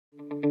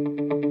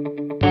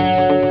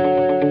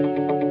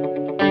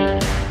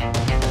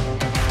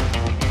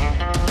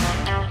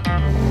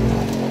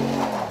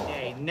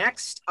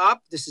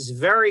up. This is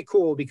very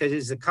cool because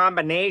it's a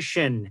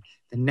combination,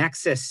 the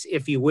nexus,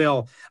 if you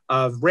will,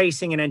 of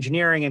racing and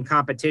engineering and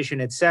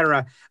competition, et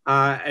cetera.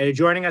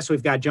 Joining us,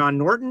 we've got John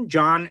Norton.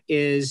 John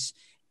is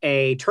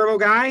a turbo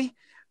guy,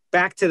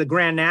 back to the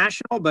Grand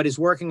National, but is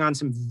working on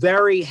some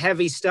very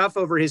heavy stuff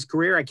over his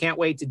career. I can't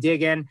wait to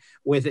dig in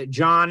with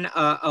John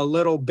a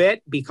little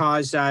bit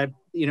because,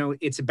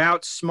 it's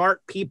about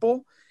smart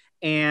people.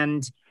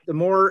 And the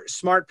more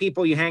smart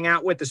people you hang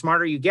out with, the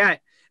smarter you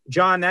get.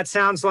 John, that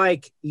sounds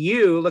like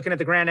you looking at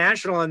the Grand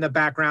National in the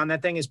background.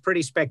 That thing is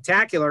pretty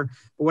spectacular.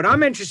 But what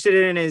I'm interested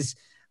in is,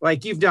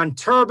 like, you've done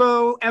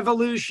turbo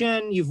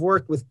evolution. You've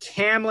worked with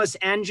camless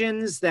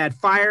engines that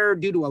fire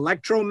due to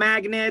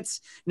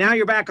electromagnets. Now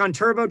you're back on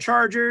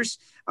turbochargers.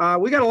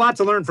 We got a lot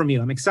to learn from you.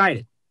 I'm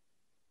excited.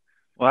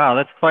 Wow,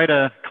 that's quite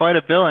a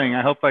billing.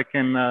 I hope I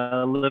can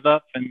live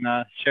up and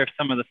share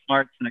some of the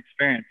smarts and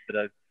experience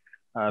that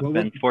I've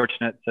been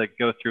fortunate to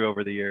go through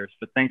over the years.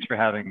 But thanks for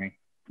having me.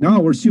 No,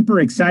 we're super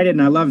excited,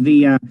 and I love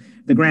the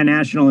Grand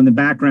National in the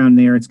background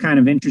there. It's kind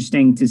of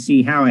interesting to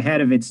see how ahead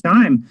of its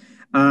time.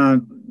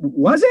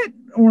 Was it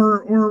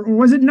or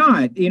was it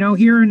not?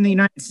 Here in the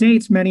United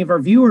States, many of our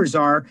viewers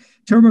are.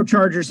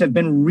 Turbochargers have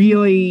been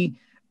really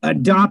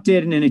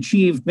adopted and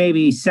achieved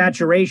maybe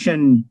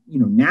saturation,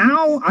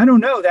 now. I don't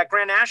know. That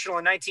Grand National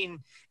in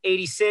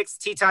 1986,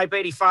 T-Type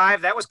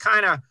 85, that was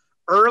kind of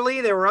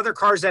early. There were other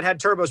cars that had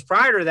turbos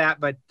prior to that,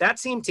 but that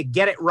seemed to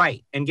get it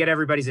right and get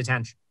everybody's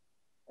attention.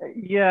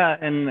 Yeah,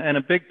 and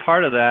a big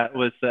part of that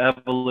was the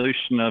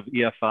evolution of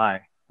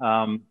EFI.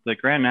 The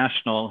Grand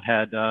National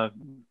had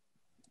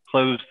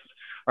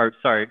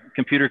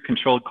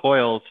computer-controlled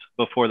coils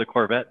before the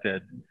Corvette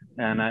did.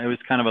 And it was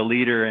kind of a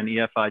leader in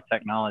EFI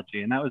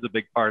technology, and that was a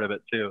big part of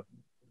it too.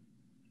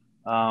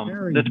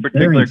 This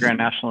particular Grand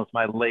National is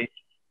my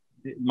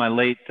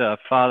late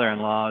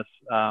father-in-law's.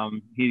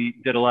 He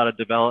did a lot of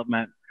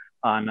development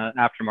on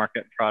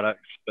aftermarket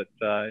products, but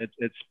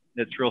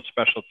it's real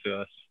special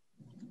to us.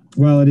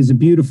 Well, it is a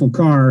beautiful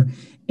car,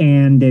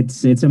 and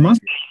it's a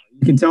muscle.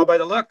 You can tell by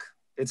the look.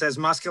 It's as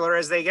muscular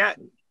as they get.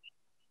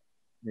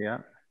 Yeah.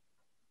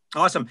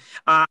 Awesome.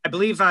 I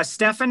believe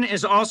Stefan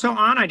is also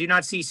on. I do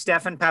not see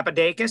Stefan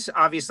Papadakis,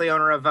 obviously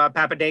owner of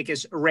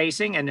Papadakis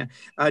Racing, and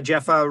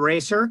Jeff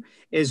Racer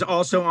is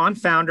also on,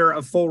 founder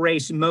of Full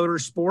Race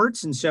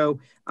Motorsports. And so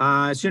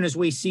as soon as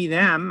we see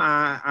them,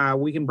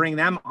 we can bring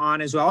them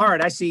on as well. All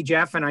right, I see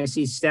Jeff and I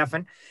see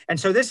Stefan. And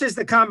so this is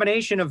the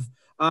combination of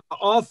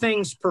all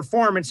things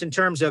performance in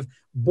terms of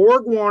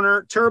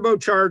BorgWarner,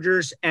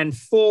 turbochargers, and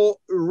full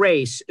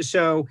race.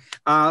 So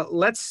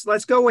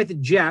let's go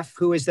with Jeff,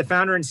 who is the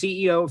founder and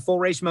CEO of Full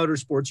Race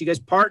Motorsports. You guys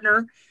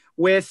partner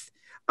with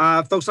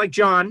folks like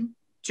John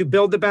to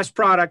build the best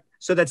product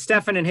so that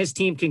Stefan and his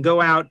team can go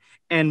out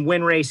and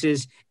win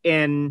races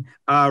in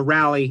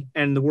rally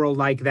and the world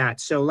like that.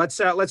 So let's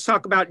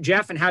talk about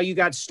Jeff and how you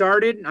got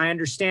started. I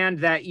understand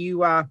that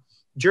you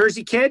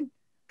Jersey kid,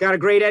 got a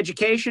great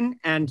education,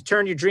 and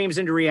turned your dreams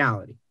into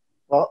reality.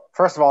 Well,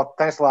 first of all,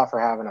 thanks a lot for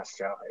having us,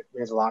 Joe. It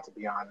means a lot to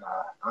be on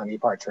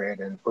ePart Trade,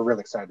 and we're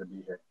really excited to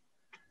be here.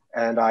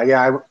 And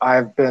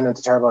I've been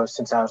into turbos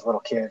since I was a little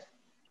kid.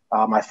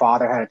 My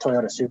father had a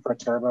Toyota Supra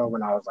Turbo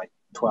when I was like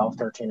 12,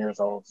 13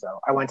 years old. So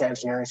I went to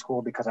engineering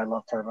school because I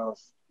love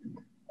turbos.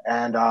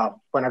 And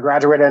when I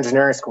graduated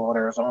engineering school,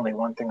 there was only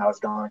one thing I was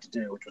going to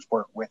do, which was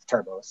work with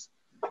turbos.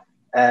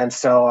 And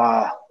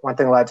so one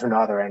thing led to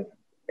another, and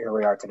here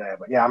we are today.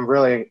 But yeah, I'm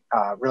really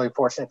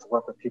fortunate to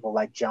work with people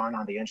like John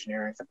on the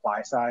engineering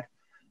supply side.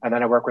 And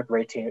then I work with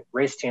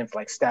race teams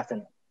like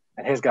Stefan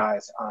and his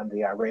guys on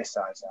the race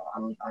side. So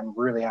I'm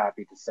really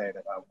happy to say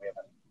that we have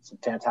some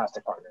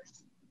fantastic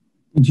partners.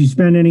 Did you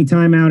spend any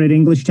time out at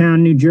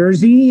Englishtown, New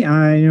Jersey?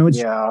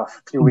 A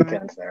few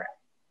weekends there.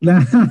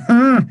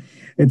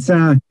 It's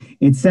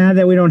sad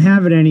that we don't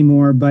have it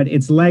anymore, but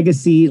its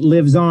legacy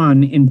lives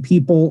on in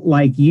people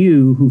like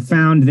you who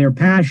found their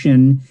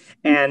passion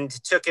and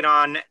took it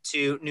on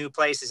to new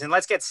places. And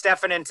let's get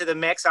Stefan into the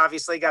mix.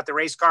 Obviously, got the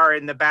race car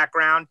in the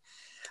background.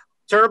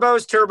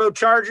 Turbos,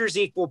 turbochargers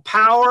equal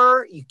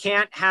power. You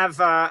can't have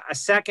a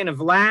second of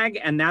lag,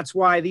 and that's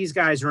why these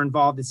guys are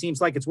involved. It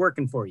seems like it's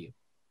working for you.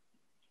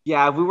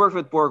 Yeah, we worked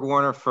with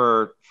BorgWarner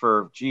for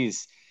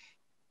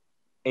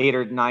 8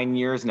 or 9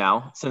 years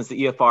now since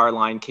the EFR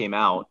line came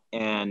out,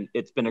 and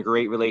it's been a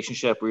great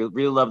relationship. We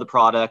really love the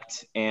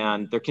product,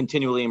 and they're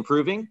continually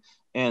improving.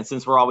 And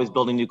since we're always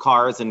building new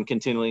cars and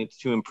continuing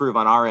to improve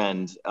on our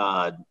end,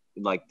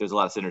 there's a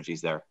lot of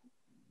synergies there.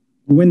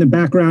 Win the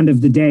background of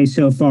the day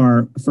so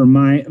far for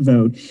my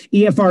vote.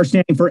 EFR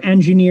standing for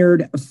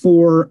Engineered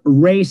for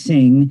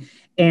Racing.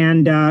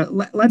 And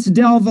let's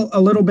delve a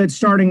little bit,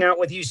 starting out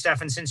with you,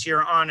 Stefan, since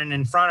you're on and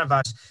in front of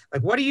us.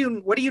 Like, what do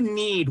you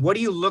need? What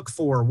do you look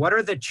for? What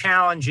are the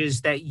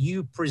challenges that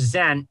you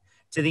present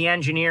to the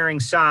engineering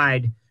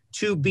side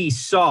to be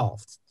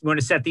solved? You want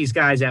to set these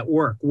guys at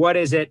work. What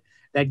is it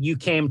that you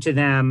came to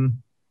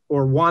them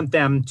or want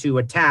them to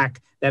attack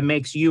that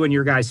makes you and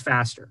your guys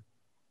faster?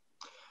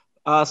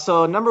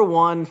 So number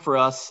one for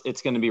us,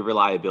 it's going to be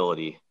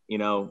reliability.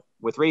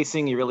 with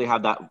racing, you really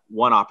have that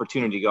one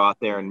opportunity to go out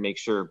there and make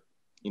sure,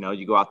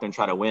 you go out there and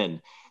try to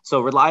win.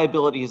 So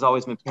reliability has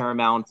always been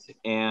paramount,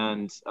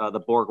 and the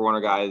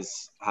BorgWarner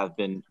guys have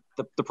been,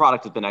 the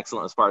product has been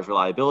excellent as far as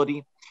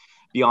reliability.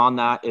 Beyond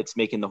that, it's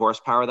making the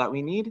horsepower that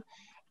we need,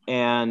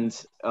 and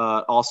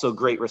also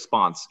great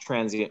response,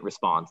 transient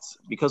response.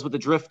 Because with the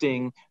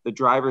drifting, the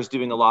driver's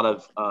doing a lot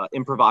of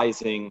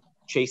improvising,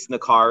 chasing the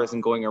cars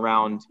and going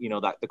around,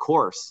 the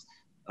course.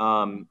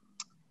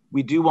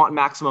 We do want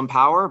maximum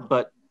power,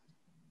 but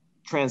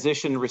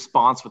transition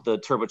response with the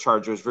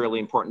turbocharger is really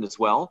important as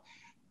well.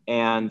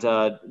 And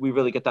we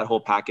really get that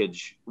whole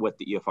package with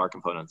the EFR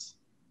components.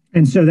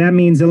 And so that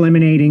means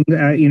eliminating,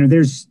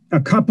 there's a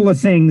couple of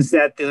things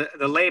that the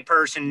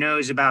layperson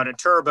knows about a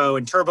turbo,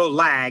 and turbo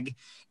lag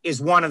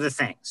is one of the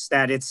things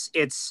that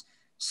it's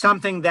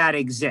something that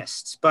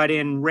exists. But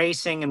in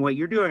racing and what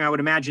you're doing, I would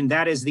imagine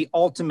that is the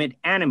ultimate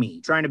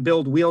enemy, trying to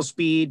build wheel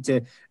speed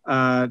to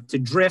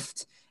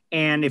drift.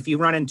 And if you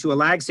run into a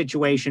lag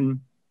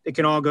situation, it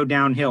can all go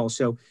downhill.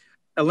 So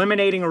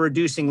eliminating or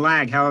reducing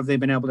lag, how have they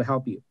been able to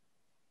help you?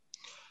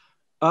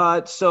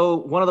 So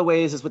one of the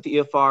ways is with the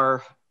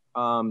EFR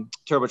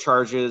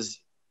turbochargers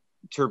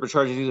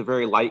use a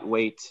very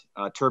lightweight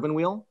turbine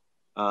wheel,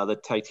 the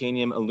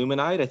titanium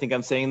aluminide. I think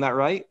I'm saying that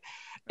right.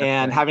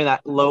 And having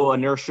that low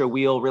inertia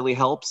wheel really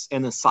helps,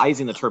 and then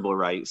sizing the turbo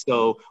right.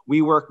 So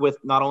we work with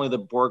not only the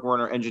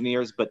BorgWarner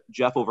engineers, but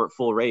Jeff over at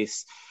Full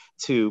Race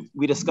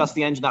we discuss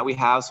the engine that we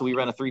have. So we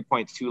run a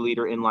 3.2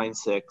 liter inline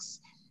six,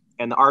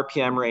 and the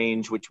RPM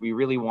range, which we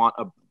really want,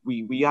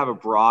 we have a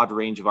broad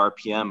range of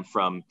RPM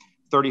from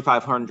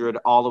 3,500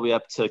 all the way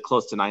up to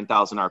close to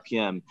 9,000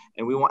 RPM.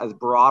 And we want as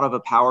broad of a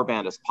power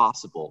band as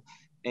possible.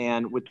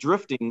 And with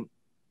drifting,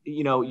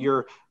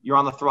 you're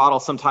on the throttle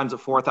sometimes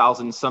at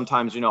 4,000,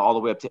 sometimes, all the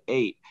way up to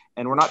 8.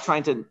 And we're not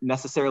trying to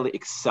necessarily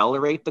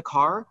accelerate the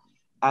car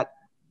at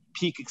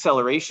peak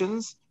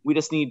accelerations. We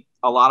just need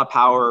a lot of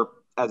power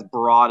as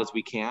broad as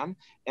we can.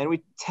 And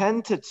we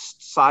tend to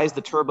size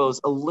the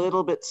turbos a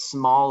little bit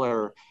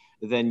smaller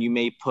than you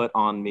may put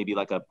on maybe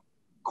like a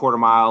quarter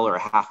mile or a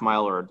half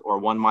mile or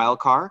 1 mile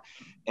car.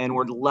 And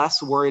we're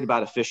less worried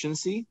about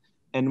efficiency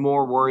and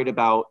more worried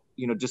about,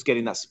 just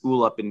getting that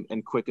spool up and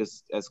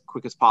as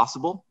quick as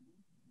possible.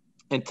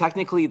 And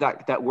technically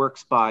that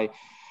works by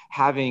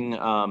having,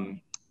 the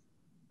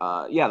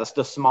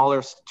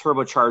smaller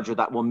turbocharger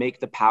that will make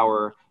the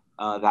power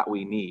that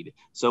we need.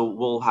 So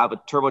we'll have a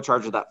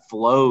turbocharger that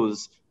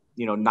flows,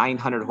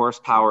 900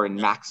 horsepower in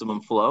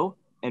maximum flow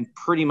and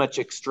pretty much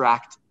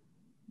extract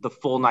the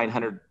full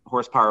 900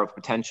 horsepower of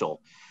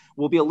potential.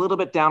 We'll be a little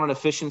bit down on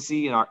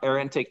efficiency, and our air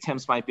intake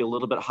temps might be a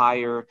little bit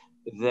higher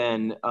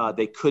than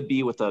they could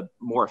be with a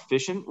more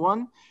efficient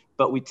one,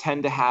 but we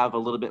tend to have a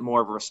little bit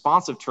more of a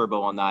responsive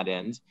turbo on that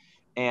end,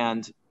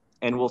 and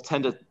we'll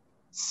tend to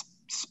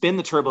spin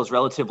the turbos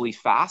relatively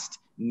fast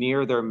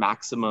near their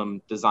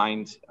maximum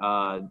designed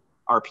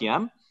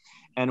RPM,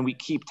 and we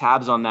keep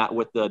tabs on that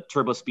with the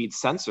turbo speed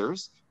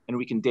sensors, and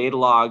we can data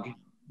log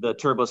the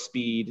turbo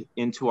speed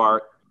into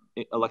our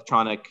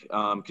electronic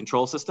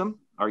control system,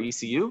 our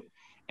ECU,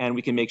 and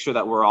we can make sure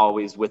that we're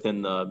always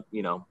within the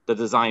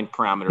design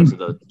parameters of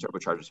the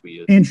turbochargers we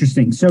use.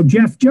 Interesting. So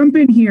Jeff, jump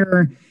in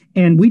here,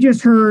 and we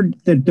just heard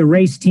that the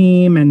race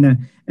team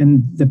and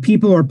the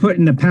people are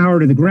putting the power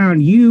to the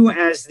ground. You,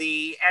 as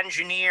the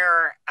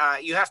engineer,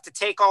 you have to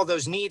take all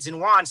those needs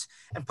and wants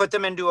and put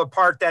them into a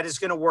part that is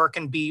going to work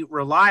and be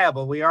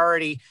reliable. We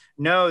already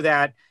know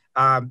that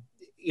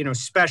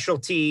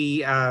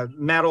specialty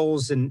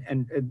metals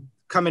and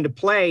come into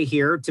play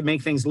here to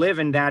make things live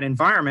in that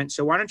environment.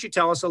 So why don't you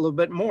tell us a little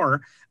bit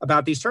more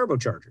about these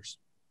turbochargers?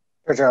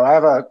 Sure, Joe. I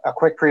have a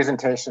quick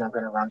presentation I'm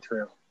going to run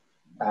through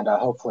and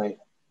hopefully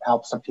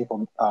help some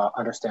people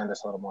understand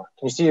this a little more.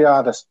 Can you see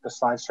the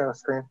slideshow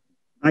screen?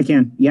 I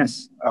can,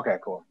 yes. Okay,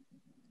 cool.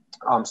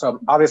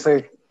 So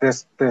obviously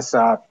this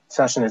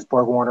session is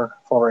BorgWarner,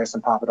 Full Race,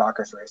 and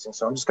Papadakis Racing.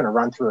 So I'm just going to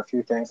run through a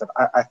few things that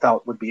I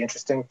felt would be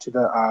interesting to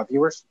the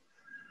viewers.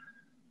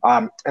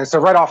 And so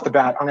right off the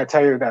bat, I'm going to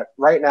tell you that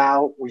right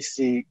now we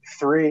see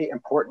 3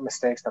 important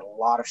mistakes that a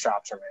lot of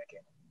shops are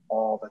making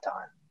all the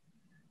time.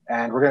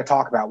 And we're going to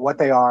talk about what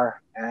they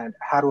are and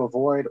how to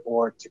avoid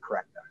or to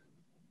correct them.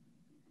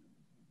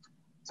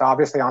 So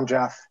obviously I'm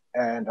Jeff,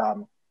 and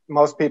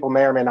most people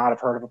may or may not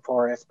have heard of Full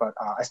Race, but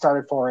I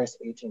started Full Race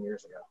 18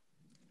 years ago.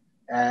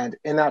 And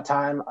in that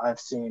time, I've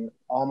seen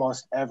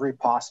almost every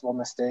possible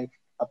mistake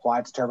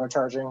applied to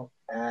turbocharging,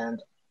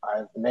 and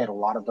I've made a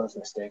lot of those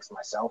mistakes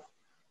myself.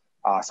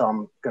 So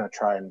I'm going to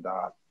try and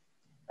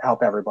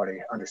help everybody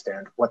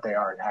understand what they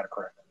are and how to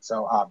correct them.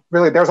 So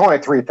really, there's only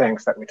 3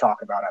 things that we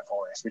talk about at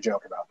Full Race. We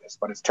joke about this,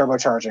 but it's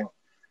turbocharging,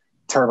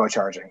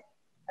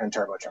 and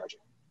turbocharging.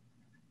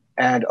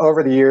 And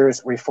over the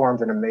years, we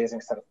formed an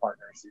amazing set of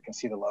partners. You can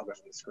see the logos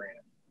on the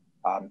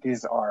screen.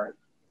 These are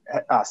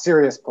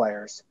serious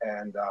players,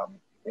 and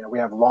we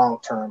have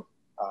long-term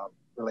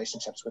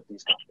relationships with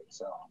these companies.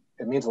 So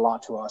it means a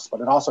lot to us,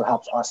 but it also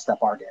helps us step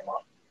our game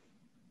up.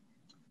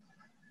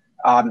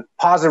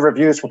 Positive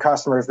reviews from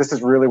customers, this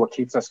is really what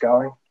keeps us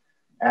going.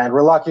 And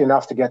we're lucky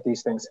enough to get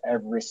these things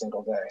every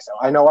single day. So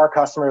I know our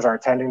customers are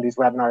attending these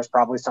webinars.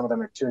 Probably some of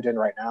them are tuned in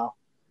right now.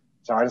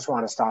 So I just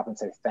want to stop and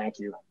say thank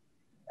you.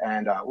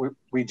 And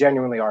we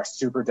genuinely are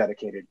super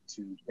dedicated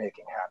to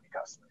making happy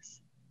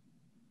customers.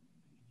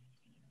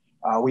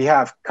 We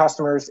have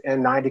customers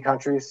in 90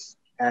 countries.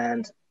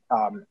 And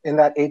in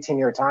that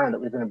 18-year time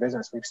that we've been in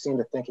business, we've seen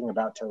the thinking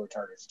about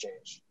turbochargers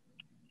change.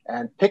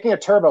 And picking a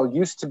turbo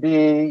used to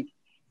be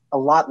a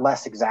lot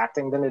less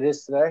exacting than it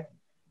is today.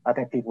 I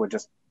think people would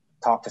just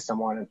talk to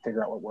someone and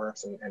figure out what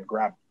works and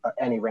grab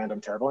any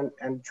random turbo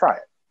and try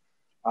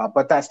it.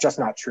 But that's just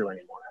not true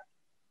anymore.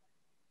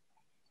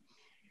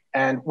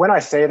 And when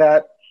I say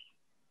that,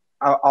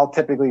 I'll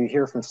typically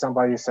hear from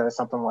somebody who says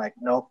something like,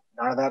 nope,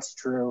 none of that's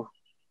true,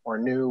 or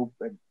new,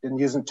 but been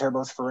using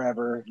turbos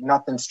forever.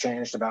 Nothing's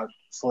changed about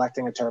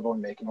selecting a turbo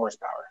and making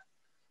horsepower.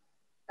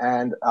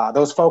 And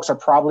those folks are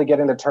probably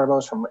getting the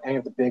turbos from any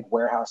of the big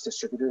warehouse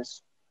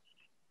distributors.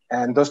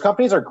 And those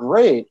companies are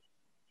great,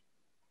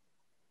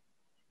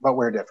 but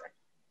we're different.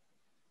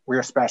 We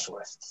are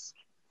specialists.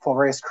 Full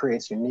Race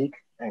creates unique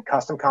and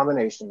custom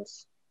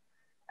combinations,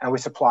 and we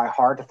supply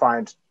hard to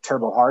find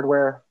turbo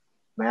hardware,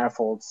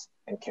 manifolds,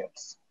 and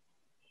kits.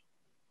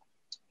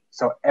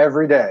 So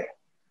every day,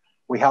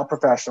 we help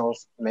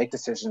professionals make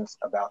decisions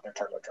about their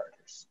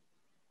turbochargers.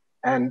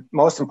 And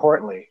most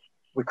importantly,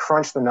 we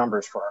crunch the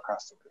numbers for our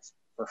customers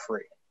for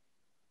free.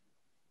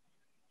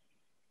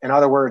 In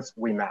other words,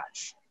 we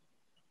match.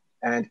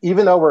 And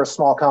even though we're a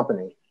small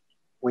company,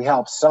 we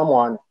help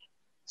someone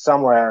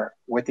somewhere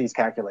with these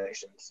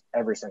calculations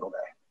every single day.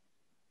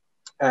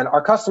 And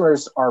our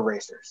customers are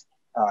racers.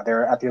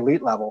 They're at the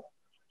elite level,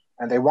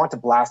 and they want to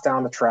blast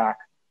down the track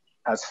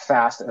as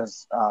fast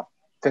as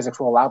physics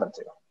will allow them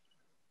to.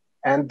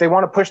 And they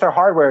want to push their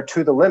hardware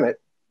to the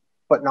limit,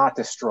 but not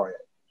destroy it.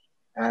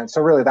 And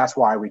so really that's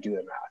why we do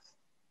the math.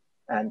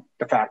 And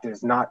the fact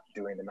is, not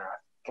doing the math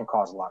can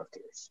cause a lot of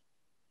tears.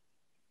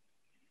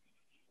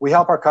 We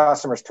help our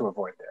customers to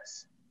avoid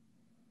this.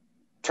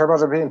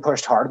 Turbos are being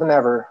pushed harder than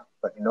ever,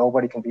 but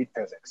nobody can beat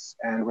physics.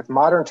 And with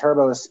modern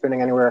turbos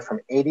spinning anywhere from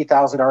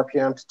 80,000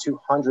 RPM to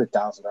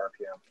 200,000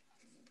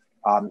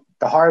 RPM,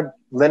 the hard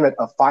limit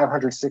of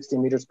 560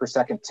 meters per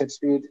second tip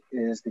speed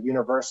is the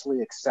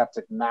universally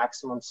accepted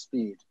maximum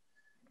speed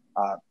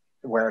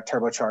where a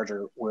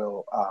turbocharger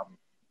will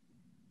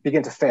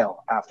begin to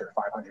fail after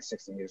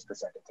 560 meters per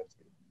second tip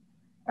speed.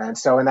 And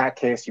so in that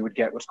case, you would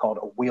get what's called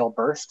a wheel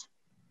burst.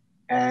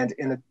 And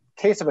in the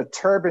case of a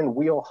turbine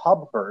wheel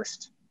hub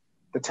burst,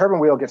 the turbine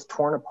wheel gets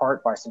torn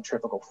apart by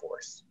centrifugal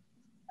force.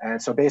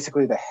 And so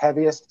basically the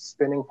heaviest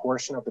spinning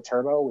portion of the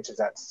turbo, which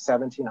is at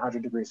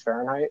 1700 degrees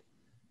Fahrenheit,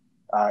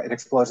 it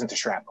explodes into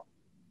shrapnel.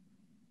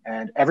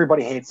 And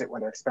everybody hates it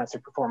when their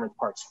expensive performance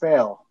parts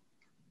fail.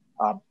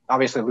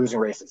 Obviously losing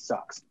races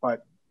sucks,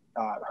 but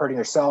hurting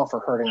yourself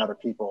or hurting other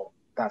people,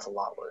 that's a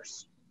lot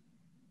worse.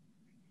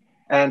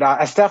 And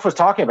as Steph was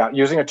talking about,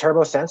 using a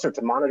turbo sensor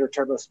to monitor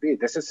turbo speed,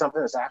 this is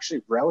something that's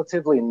actually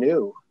relatively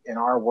new in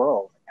our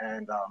world.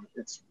 And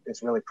it's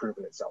really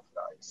proven itself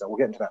value. So we'll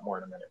get into that more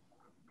in a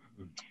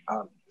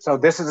minute. So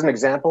this is an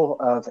example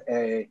of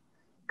a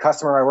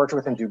customer I worked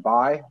with in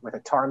Dubai with a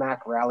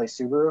Tarmac Rally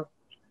Subaru.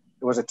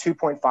 It was a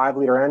 2.5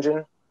 liter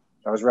engine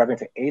that was revving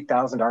to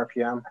 8,000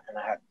 RPM, and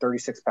I had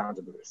 36 pounds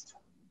of boost.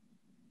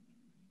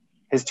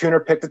 His tuner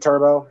picked a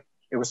turbo.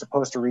 It was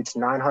supposed to reach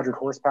 900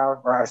 horsepower,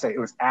 or I would say it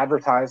was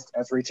advertised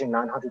as reaching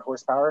 900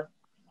 horsepower.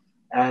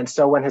 And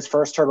so when his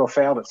first turbo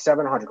failed at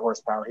 700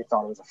 horsepower, he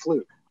thought it was a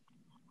fluke.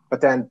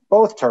 But then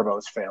both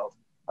turbos failed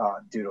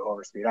due to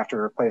overspeed. After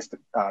he replaced the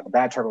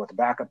bad turbo with the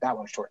backup, that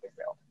one shortly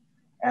failed.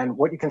 And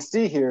what you can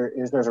see here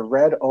is there's a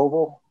red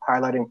oval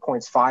highlighting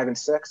points 5 and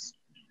 6.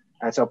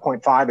 And so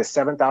 0.5 is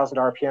 7,000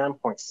 RPM,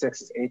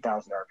 0.6 is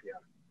 8,000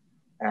 RPM.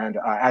 And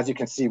as you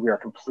can see, we are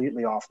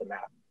completely off the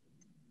map.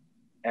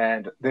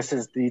 And this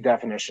is the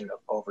definition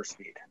of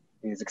overspeed.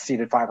 He's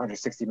exceeded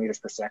 560 meters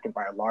per second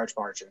by a large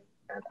margin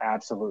and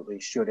absolutely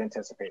should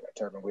anticipate a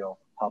turbine wheel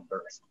hub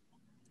burst.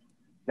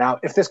 Now,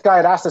 if this guy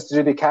had asked us to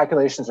do the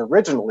calculations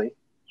originally,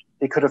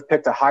 he could have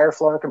picked a higher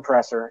flowing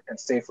compressor and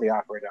safely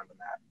operated on the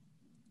map.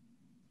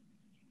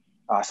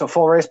 So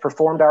Full Race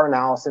performed our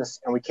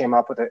analysis and we came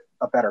up with a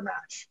better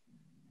match.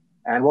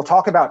 And we'll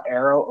talk about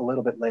aero a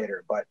little bit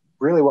later, but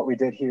really what we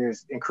did here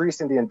is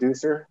increasing the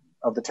inducer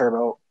of the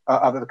turbo,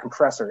 of the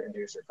compressor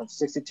inducer from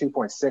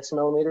 62.6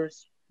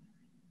 millimeters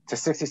to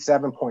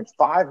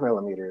 67.5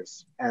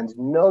 millimeters and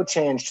no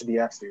change to the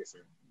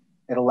exducer.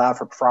 It allowed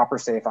for proper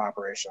safe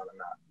operation on the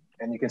map.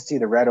 And you can see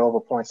the red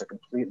oval points are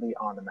completely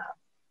on the map.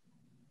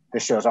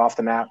 This shows off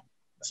the map,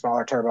 a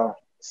smaller turbo,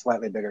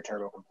 slightly bigger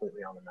turbo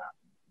completely on the map.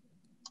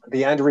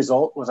 The end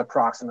result was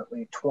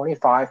approximately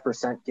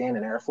 25% gain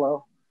in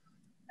airflow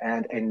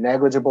and a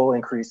negligible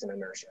increase in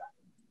inertia.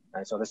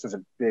 And so this was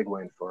a big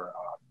win for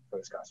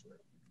this customer.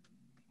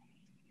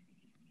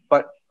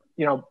 But,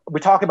 you know, we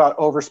talk about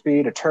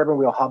overspeed, a turbine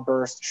wheel hub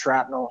burst,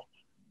 shrapnel.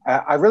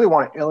 I really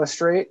want to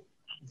illustrate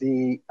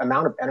the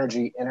amount of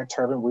energy in a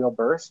turbine wheel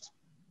burst.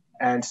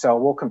 And so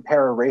we'll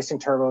compare a racing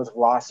turbo's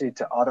velocity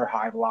to other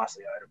high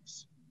velocity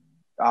items.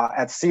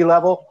 At sea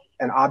level,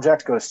 an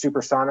object goes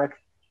supersonic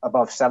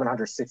above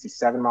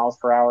 767 miles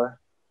per hour.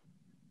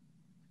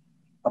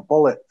 A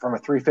bullet from a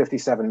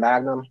 357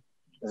 Magnum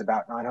is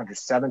about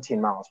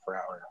 917 miles per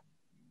hour.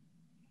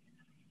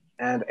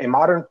 And a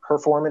modern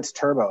performance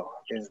turbo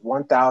is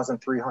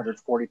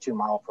 1,342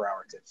 mile per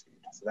hour tip speed.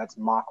 So that's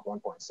Mach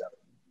 1.7.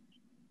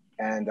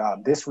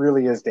 And this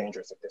really is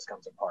dangerous if this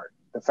comes apart.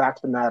 The fact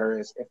of the matter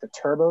is, if the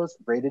turbo's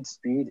rated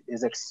speed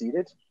is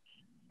exceeded,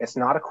 it's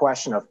not a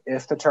question of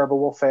if the turbo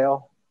will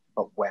fail,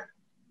 but when.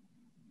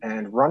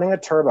 And running a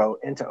turbo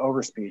into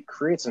overspeed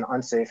creates an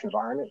unsafe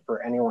environment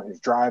for anyone who's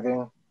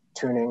driving,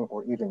 tuning,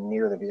 or even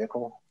near the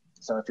vehicle.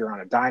 So if you're on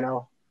a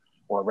dyno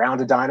or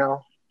around a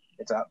dyno,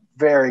 it's a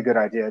very good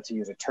idea to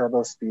use a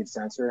turbo speed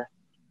sensor.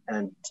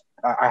 And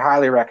I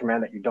highly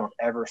recommend that you don't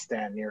ever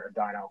stand near a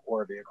dyno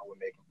or a vehicle when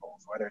making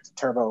pulls, whether it's a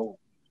turbo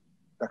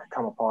that could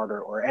come apart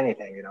or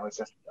anything. You know, it's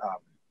just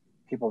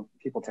people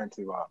tend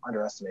to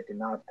underestimate the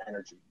amount of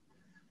energy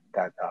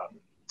that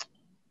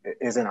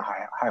is in a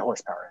high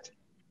horsepower engine.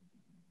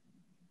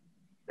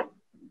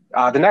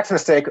 The next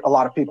mistake a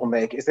lot of people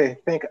make is they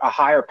think a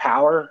higher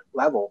power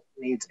level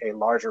needs a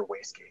larger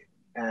wastegate.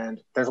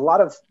 And there's a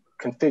lot of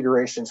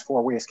configurations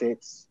for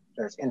wastegates.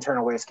 There's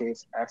internal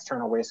wastegates,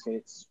 external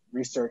wastegates,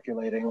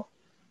 recirculating,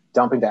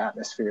 dumping to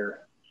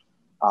atmosphere.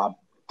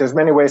 There's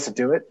many ways to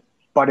do it,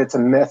 but it's a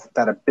myth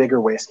that a bigger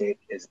wastegate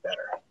is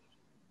better.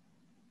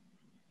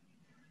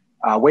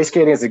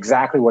 Wastegating is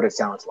exactly what it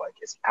sounds like.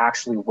 It's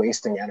actually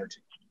wasting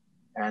energy.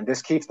 And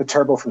this keeps the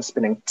turbo from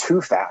spinning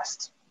too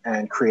fast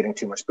and creating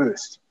too much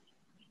boost.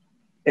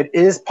 It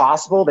is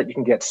possible that you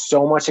can get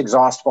so much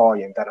exhaust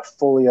volume that a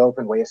fully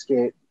open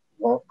wastegate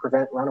won't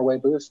prevent runaway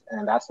boost,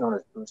 and that's known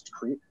as boost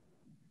creep.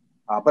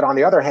 But on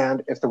the other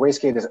hand, if the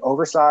wastegate is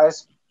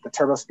oversized, the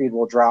turbo speed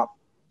will drop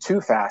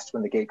too fast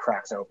when the gate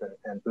cracks open,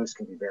 and boost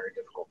can be very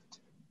difficult to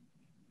do.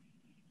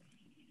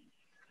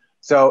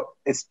 So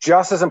it's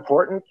just as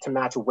important to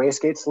match a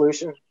wastegate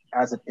solution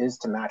as it is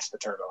to match the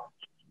turbo.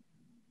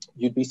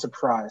 You'd be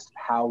surprised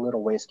how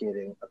little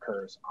wastegating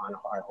occurs on a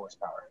high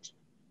horsepower engine.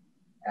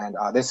 And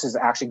this is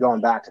actually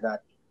going back to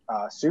that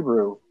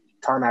Subaru,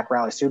 Tarmac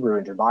Rally Subaru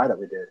in Dubai that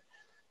we did.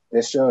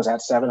 This shows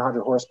at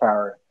 700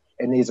 horsepower,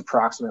 it needs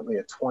approximately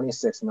a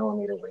 26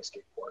 millimeter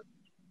wastegate port.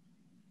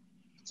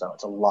 So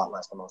it's a lot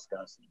less than most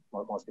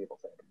people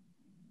think.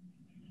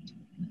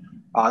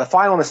 The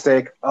final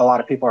mistake a lot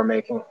of people are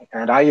making,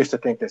 and I used to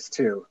think this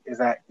too, is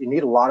that you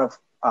need a lot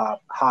of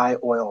high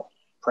oil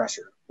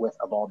pressure with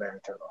a ball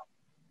bearing turbo.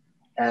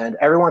 And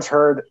everyone's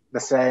heard the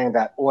saying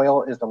that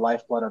oil is the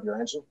lifeblood of your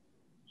engine,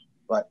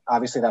 but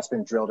obviously that's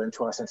been drilled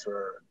into us since we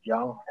were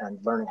young and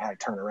learning how to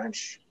turn a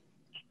wrench.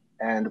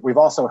 And we've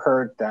also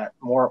heard that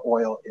more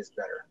oil is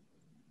better.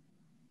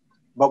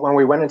 But when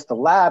we went into the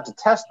lab to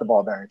test the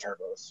ball bearing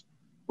turbos,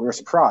 we were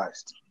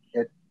surprised.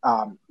 It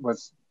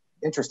was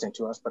interesting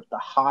to us, but the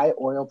high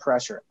oil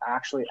pressure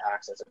actually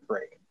acts as a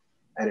brake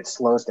and it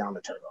slows down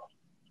the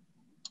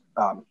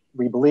turbo.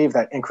 We believe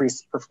that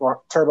increased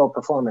turbo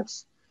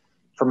performance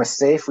from a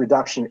safe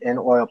reduction in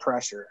oil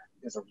pressure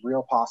is a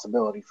real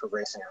possibility for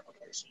racing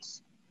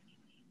applications.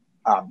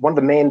 One of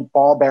the main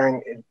ball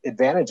bearing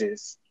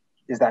advantages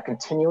is that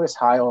continuous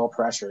high oil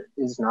pressure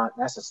is not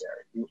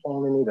necessary. You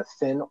only need a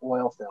thin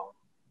oil film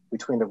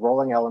between the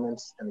rolling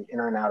elements and the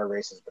inner and outer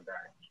races of the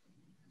bearing.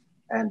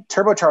 And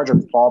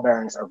turbocharger ball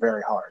bearings are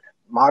very hard.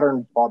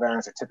 Modern ball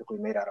bearings are typically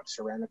made out of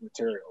ceramic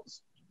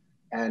materials.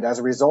 And as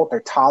a result,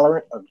 they're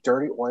tolerant of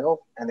dirty oil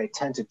and they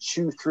tend to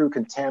chew through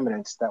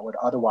contaminants that would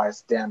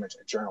otherwise damage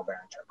a journal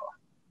bearing turbo.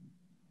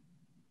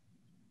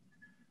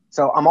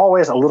 So I'm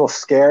always a little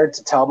scared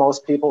to tell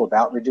most people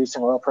about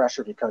reducing oil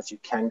pressure because you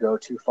can go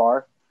too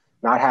far.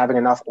 Not having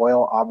enough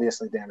oil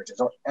obviously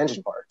damages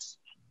engine parts.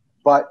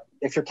 But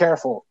if you're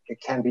careful, it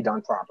can be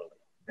done properly.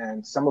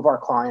 And some of our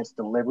clients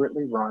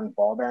deliberately run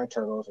ball bearing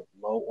turbos with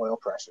low oil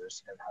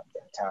pressures and have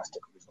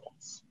fantastic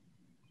results.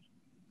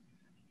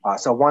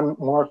 So one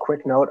more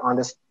quick note on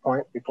this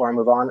point before I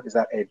move on is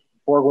that a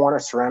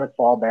BorgWarner ceramic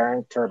ball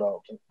bearing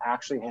turbo can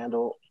actually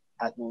handle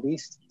at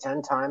least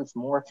 10 times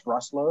more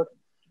thrust load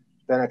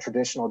than a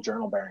traditional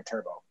journal bearing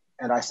turbo.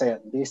 And I say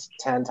at least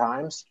 10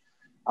 times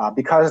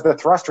because the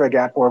thrust rig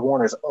at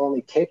BorgWarner is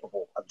only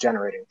capable of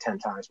generating 10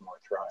 times more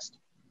thrust.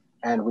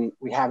 And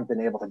we haven't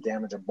been able to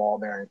damage a ball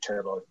bearing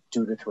turbo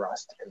due to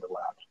thrust in the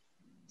lab.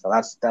 So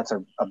that's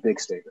a big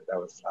statement. That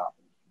was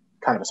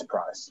kind of a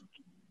surprise.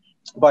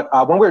 But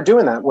when we were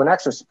doing that, one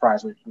extra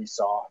surprise we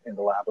saw in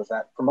the lab was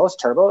that for most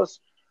turbos,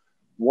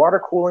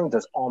 water cooling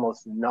does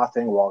almost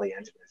nothing while the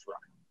engine is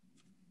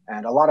running.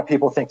 And a lot of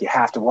people think you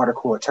have to water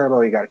cool a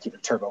turbo, you got to keep the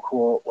turbo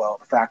cool. Well,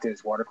 the fact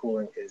is water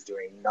cooling is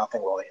doing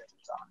nothing while the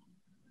engine's on.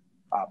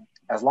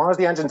 As long as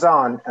the engine's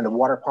on and the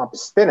water pump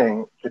is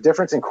spinning, the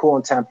difference in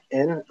coolant temp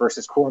in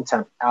versus coolant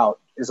temp out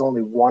is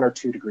only 1 or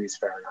 2 degrees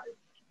Fahrenheit.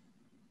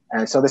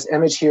 And so this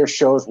image here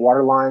shows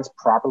water lines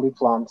properly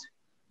plumbed.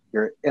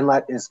 Your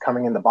inlet is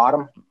coming in the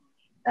bottom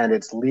and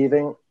it's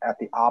leaving at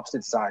the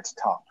opposite side's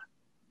top.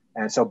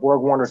 And so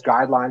BorgWarner's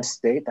guidelines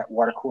state that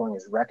water cooling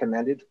is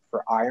recommended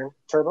for iron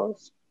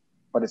turbos.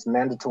 but it's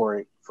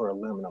mandatory for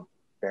aluminum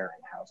bearing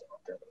housing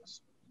turbos.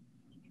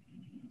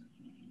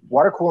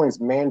 Water cooling's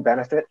main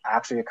benefit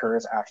actually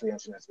occurs after the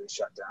engine has been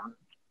shut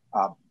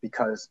down,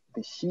 because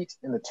the heat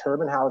in the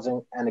turbine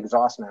housing and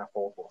exhaust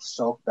manifold will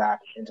soak back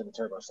into the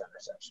turbo center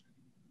section.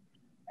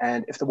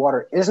 And if the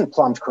water isn't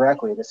plumbed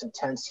correctly, this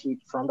intense heat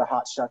from the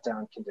hot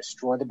shutdown can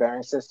destroy the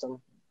bearing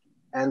system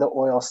and the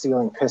oil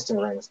sealing piston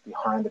rings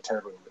behind the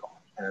turbine wheel,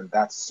 and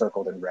that's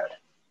circled in red.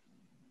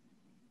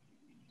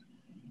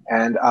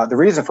 And the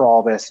reason for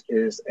all this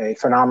is a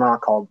phenomenon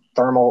called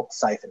thermal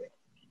siphoning.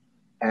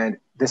 And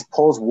this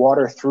pulls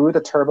water through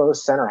the turbo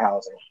center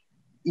housing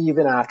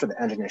even after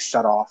the engine is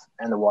shut off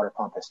and the water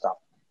pump has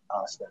stopped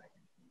spinning.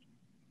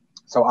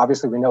 So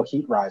obviously we know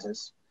heat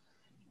rises.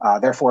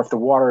 Therefore, if the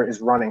water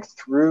is running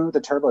through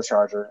the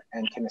turbocharger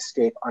and can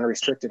escape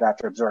unrestricted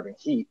after absorbing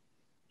heat,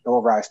 it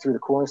will rise through the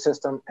cooling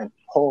system and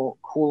pull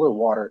cooler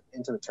water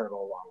into the turbo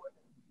along with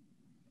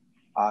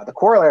it. The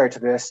corollary to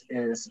this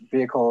is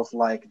vehicles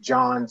like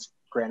John's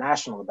Grand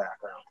National in the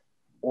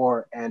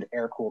background, and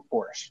air-cooled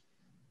Porsche.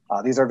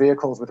 These are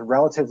vehicles with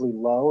relatively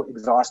low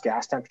exhaust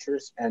gas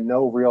temperatures and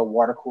no real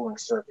water cooling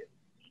circuit.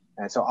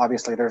 And so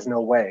obviously there's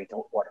no way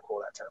to water cool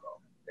that turbo,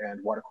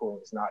 and water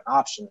cooling is not an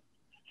option.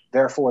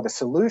 Therefore, the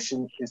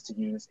solution is to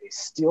use a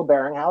steel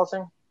bearing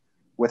housing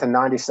with a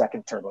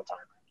 90-second turbo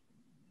timer.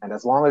 And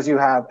as long as you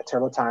have a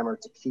turbo timer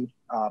to keep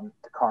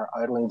the car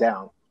idling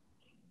down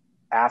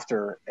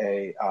after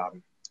a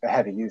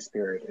heavy use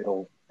period,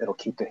 it'll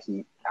keep the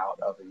heat out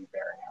of the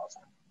bearing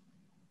housing.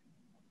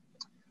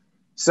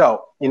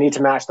 So you need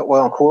to match the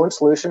oil and coolant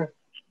solution,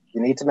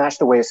 you need to match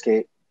the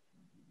wastegate,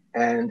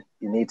 and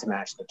you need to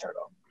match the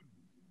turbo.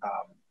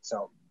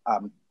 So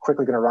I'm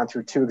quickly going to run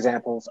through two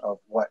examples of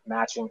what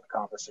matching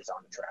accomplishes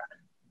on the track.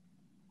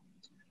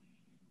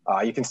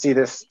 You can see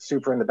this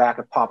Supra in the back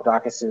of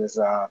Papadakis'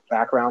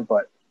 background,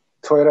 but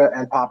Toyota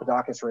and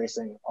Papadakis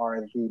Racing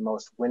are the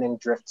most winning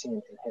drift team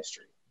in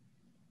history.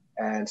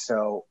 And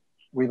so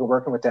we've been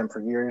working with them for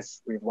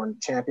years. We've won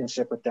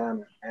championship with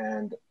them,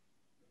 and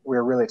we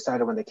were really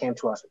excited when they came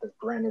to us with this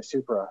brand new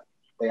Supra.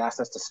 They asked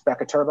us to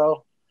spec a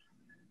turbo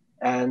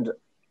and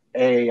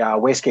a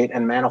wastegate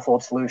and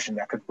manifold solution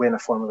that could win a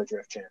Formula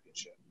Drift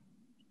championship.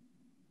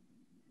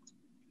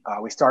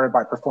 We started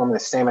by performing the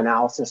same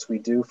analysis we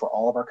do for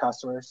all of our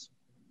customers,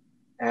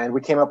 and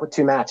we came up with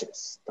two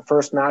matches. The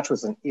first match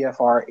was an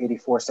EFR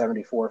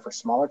 8474 for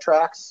smaller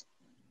tracks,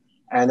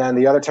 and then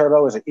the other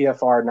turbo was an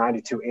EFR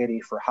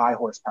 9280 for high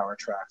horsepower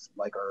tracks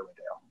like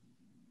Irwindale.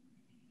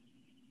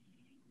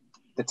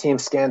 The team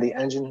scanned the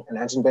engine and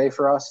engine bay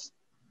for us,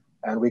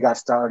 and we got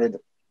started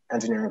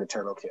engineering the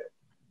turbo kit.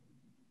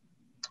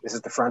 This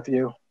is the front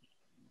view,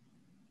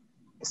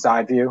 the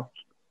side view,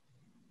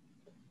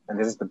 and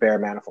this is the bare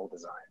manifold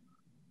design.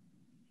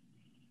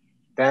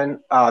 Then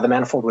the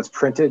manifold was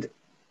printed,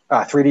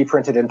 3D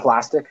printed in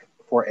plastic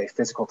for a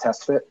physical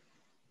test fit.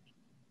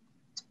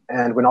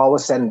 And when all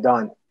was said and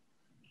done,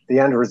 the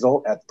end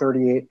result at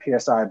 38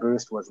 PSI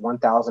boost was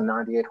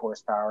 1,098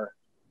 horsepower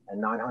and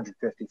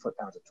 950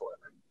 foot-pounds of torque.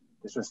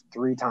 This was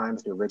 3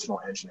 times the original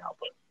engine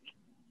output.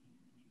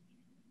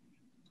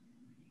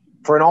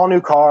 For an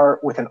all-new car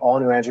with an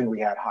all-new engine, we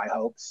had high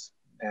hopes,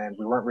 and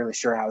we weren't really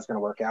sure how it was going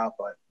to work out,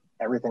 but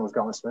everything was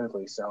going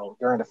smoothly. So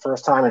during the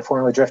first time in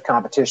Formula Drift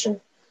competition,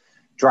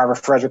 driver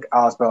Frederick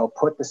Osbo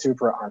put the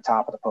Supra on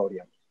top of the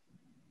podium.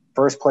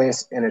 First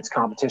place in its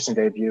competition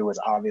debut was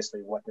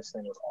obviously what this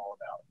thing was all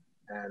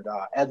about. And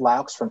Ed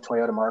Laux from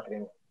Toyota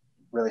Marketing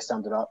really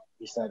summed it up.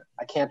 He said,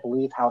 "I can't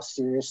believe how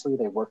seriously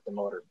they worked the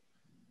motor.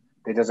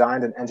 They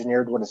designed and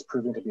engineered what is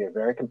proving to be a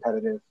very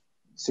competitive,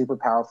 super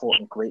powerful,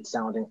 and great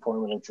sounding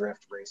Formula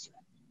Drift racer.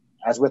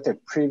 As with their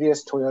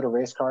previous Toyota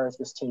race cars,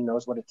 this team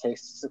knows what it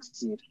takes to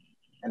succeed,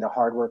 and the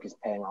hard work is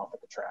paying off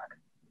at the track."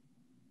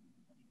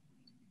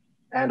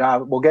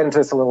 And we'll get into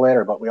this a little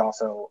later, but we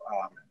also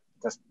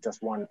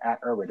just won at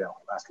Irwindale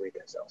last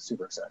weekend, so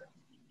super exciting.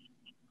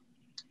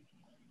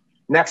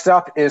 Next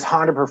up is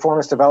Honda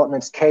Performance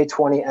Development's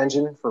K20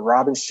 engine for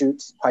Robin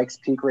Schute's Pikes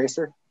Peak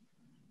Racer.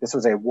 This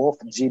was a Wolf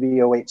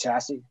GB08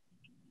 chassis.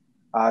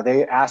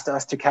 They asked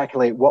us to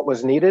calculate what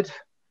was needed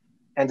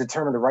and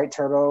determine the right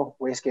turbo,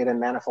 wastegate, and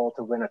manifold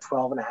to win a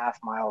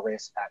 12.5-mile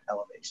race at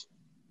elevation.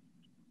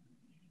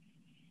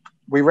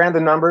 We ran the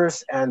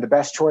numbers, and the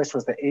best choice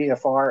was the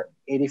EFR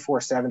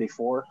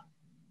 8474.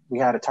 We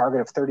had a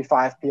target of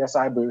 35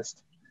 PSI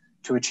boost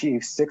to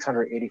achieve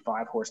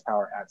 685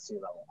 horsepower at sea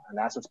level, and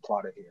that's what's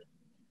plotted here.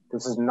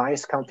 This is a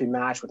nice, comfy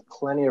match with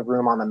plenty of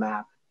room on the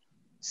map,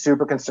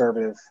 super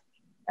conservative,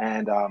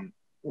 and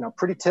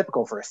pretty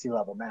typical for a sea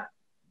level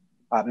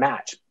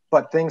match.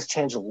 But things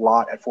change a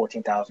lot at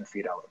 14,000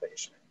 feet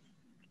elevation.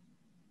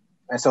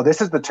 And so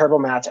this is the turbo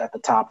match at the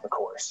top of the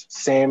course.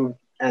 Same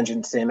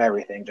engine, same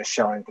everything, just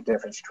showing the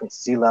difference between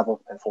sea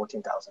level and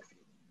 14,000 feet.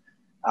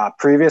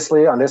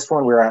 Previously on this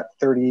one, we were at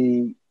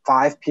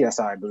 35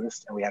 PSI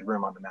boost and we had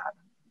room on the map.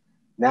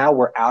 Now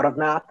we're out of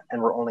map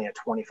and we're only at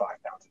 25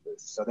 pounds of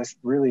boost. So this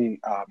really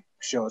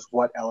shows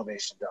what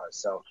elevation does.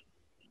 So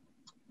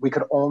we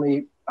could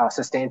only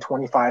sustain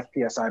 25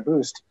 PSI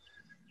boost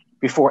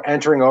before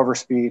entering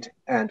overspeed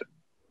and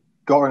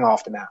going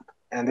off the map.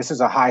 And this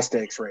is a high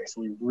stakes race.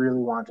 We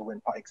really wanted to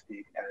win Pikes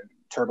Peak, and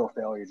turbo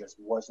failure just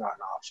was not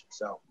an option.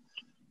 So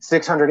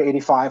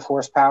 685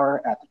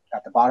 horsepower at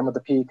the bottom of the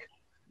peak,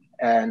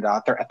 and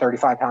at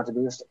 35 pounds of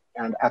boost.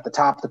 And at the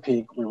top of the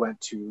peak, we went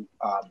to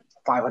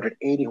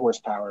 580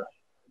 horsepower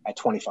at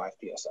 25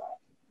 PSI.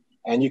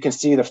 And you can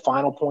see the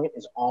final point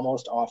is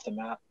almost off the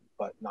map,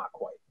 but not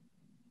quite.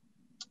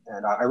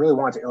 And I really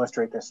wanted to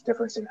illustrate this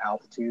difference in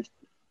altitude,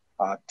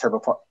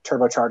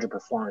 turbocharger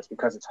performance,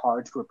 because it's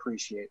hard to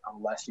appreciate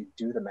unless you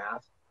do the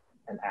math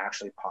and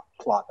actually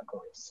plot the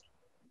points.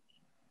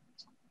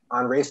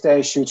 On race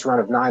day, Schutz's run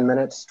of 9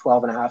 minutes,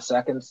 12 and a half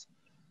seconds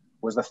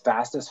was the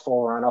fastest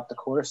full run up the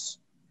course,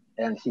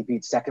 and he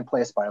beat second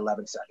place by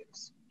 11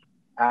 seconds.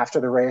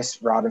 After the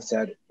race, Robin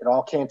said, "It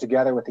all came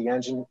together with the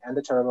engine and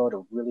the turbo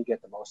to really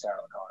get the most out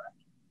of the car.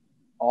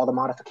 All the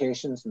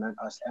modifications meant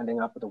us ending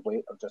up with a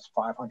weight of just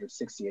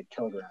 568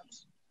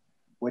 kilograms,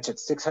 which at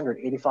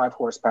 685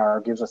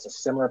 horsepower gives us a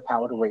similar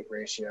power to weight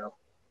ratio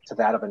to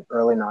that of an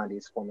early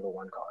 90s Formula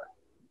One car."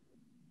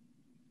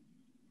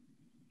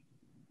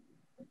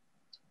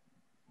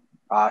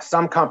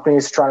 Some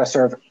companies try to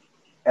serve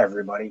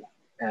everybody,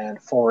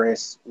 and Full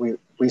Race, we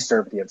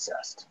serve the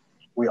obsessed.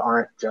 We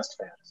aren't just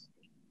fans.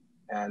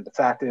 And the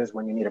fact is,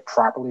 when you need a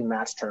properly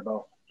matched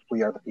turbo,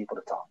 we are the people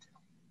to talk to.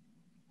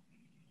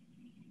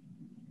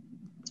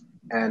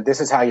 And this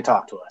is how you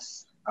talk to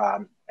us.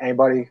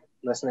 Anybody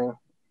listening,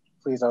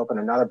 please open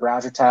another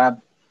browser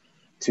tab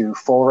to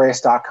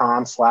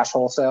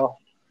fullrace.com/wholesale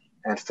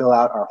and fill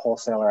out our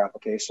wholesaler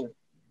application.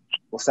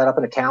 We'll set up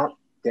an account,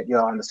 get you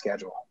on the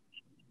schedule.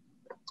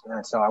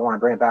 And so I want to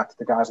bring it back to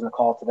the guys on the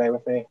call today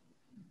with me,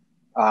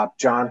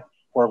 John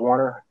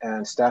Borg-Warner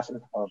and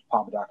Stefan of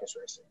Papadakis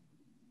Racing.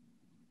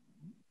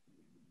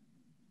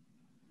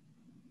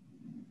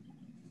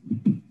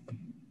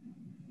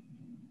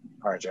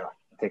 All right, Joe.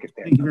 Take it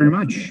there. Thank you very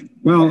much.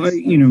 Well,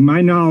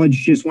 my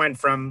knowledge just went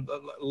from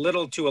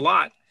little to a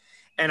lot,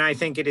 and I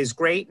think it is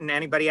great. And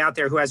anybody out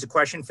there who has a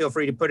question, feel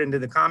free to put into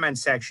the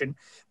comments section.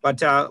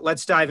 But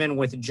let's dive in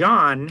with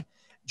John.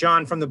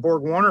 John, from the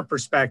Borg-Warner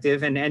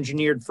perspective and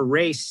engineered for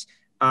race,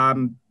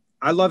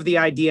 I love the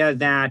idea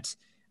that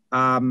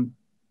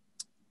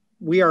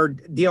we are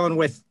dealing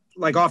with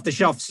like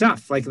off-the-shelf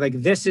stuff. Like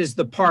this is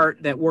the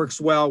part that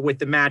works well with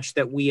the match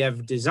that we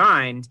have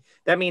designed.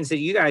 That means that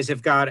you guys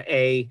have got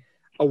a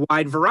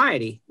wide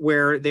variety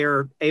where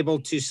they're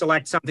able to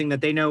select something that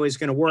they know is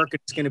going to work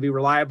and it's going to be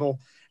reliable.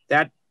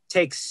 That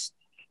takes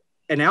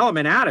an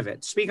element out of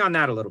it. Speak on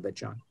that a little bit,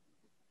 John.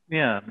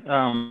 Yeah.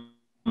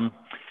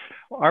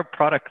 Our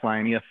product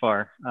line,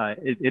 EFR,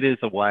 it is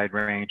a wide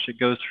range. It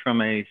goes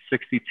from a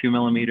 62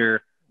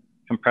 millimeter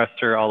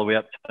compressor all the way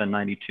up to a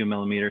 92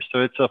 millimeter.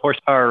 So it's a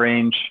horsepower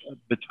range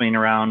between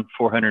around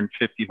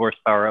 450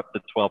 horsepower up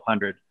to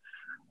 1200.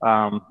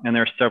 And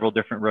there are several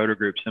different rotor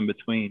groups in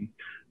between.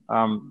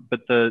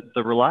 But the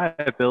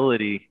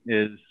reliability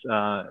is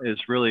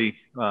really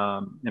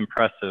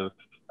impressive.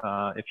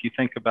 If you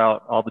think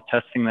about all the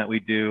testing that we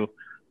do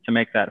to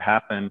make that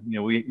happen,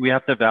 we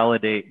have to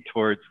validate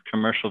towards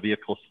commercial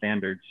vehicle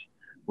standards,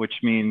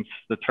 which means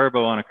the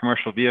turbo on a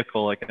commercial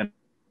vehicle, like an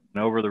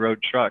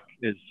over-the-road truck,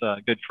 is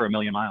good for 1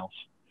 million miles.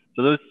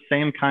 So those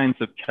same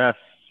kinds of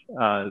tests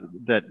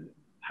that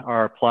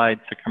are applied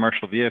to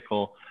commercial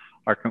vehicle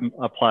are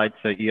applied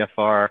to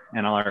EFR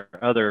and all our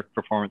other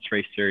performance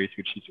race series,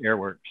 which is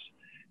Airworks.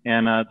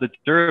 And the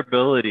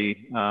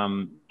durability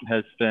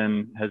has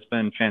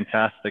been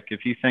fantastic.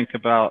 If you think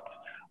about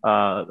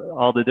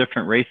all the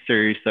different race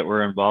series that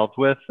we're involved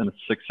with and the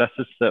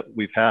successes that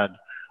we've had,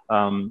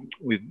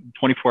 we've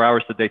 24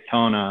 hours of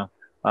Daytona,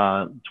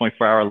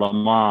 24-hour Le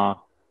Mans,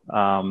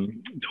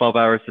 12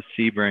 hours of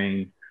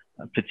Sebring,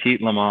 Petit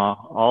Le Mans,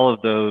 all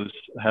of those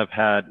have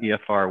had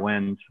EFR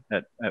wins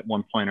at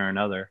one point or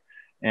another.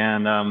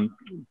 And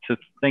to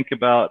think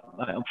about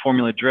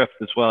Formula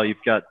Drift as well,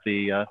 you've got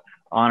the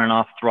on and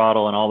off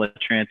throttle and all the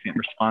transient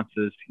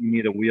responses. You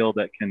need a wheel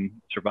that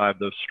can survive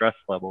those stress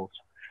levels.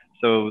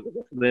 So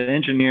the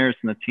engineers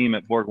and the team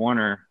at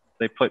Borg-Warner,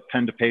 they put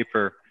pen to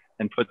paper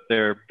and put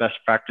their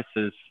best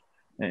practices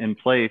in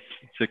place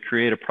to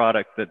create a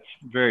product that's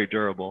very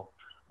durable.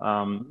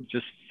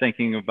 Just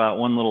thinking about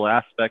one little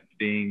aspect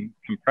being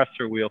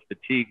compressor wheel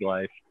fatigue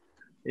life.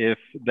 If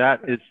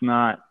that is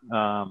not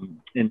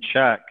in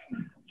check,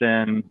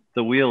 then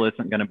the wheel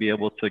isn't going to be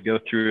able to go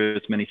through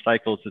as many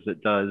cycles as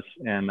it does,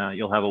 and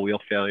you'll have a wheel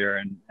failure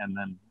and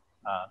then,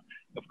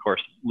 of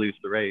course, lose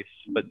the race.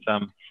 But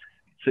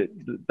so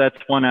that's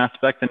one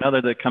aspect. Another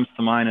that comes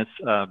to mind is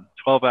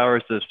 12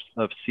 hours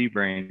of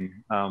Sebring.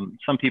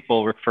 Some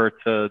people refer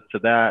to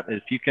that.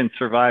 If you can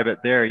survive it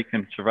there, you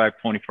can survive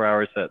 24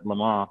 hours at Le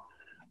Mans,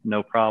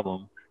 no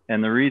problem.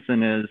 And the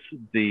reason is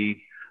the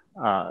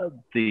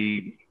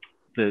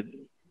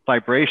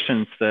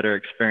vibrations that are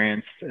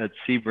experienced at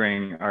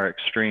Sebring are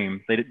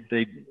extreme.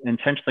 They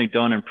intentionally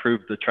don't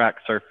improve the track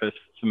surface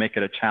to make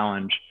it a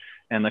challenge.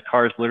 And the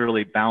cars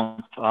literally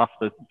bounce off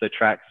the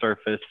track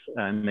surface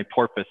and they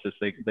porpoise as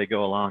they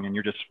go along, and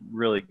you're just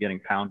really getting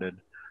pounded.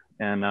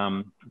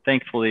 And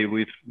thankfully,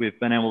 we've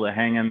been able to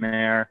hang in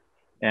there,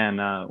 and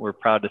we're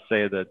proud to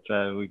say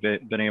that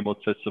we've been able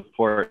to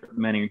support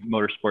many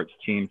motorsports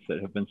teams that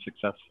have been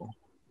successful.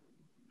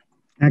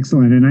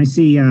 Excellent. And I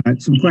see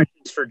some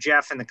questions for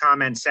Jeff in the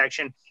comments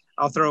section.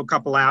 I'll throw a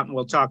couple out, and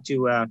we'll talk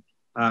to a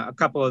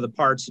couple of the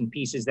parts and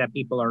pieces that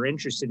people are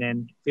interested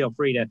in. Feel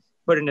free to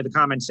put into the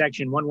comment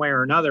section one way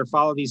or another.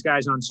 Follow these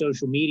guys on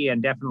social media,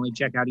 and definitely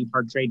check out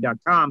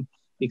epartrade.com,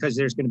 because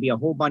there's going to be a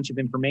whole bunch of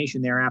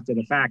information there after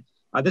the fact.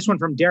 This one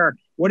from Derek.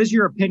 What is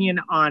your opinion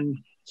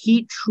on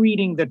heat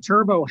treating the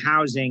turbo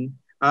housing?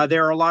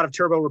 There are a lot of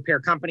turbo repair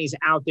companies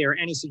out there.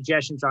 Any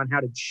suggestions on how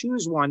to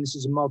choose one? This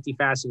is a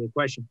multifaceted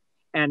question.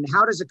 And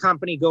how does a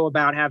company go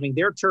about having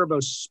their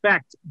turbo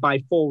spec'd by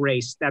Full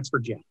Race? That's for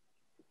Jeff.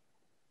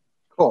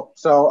 Cool.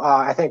 So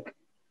I think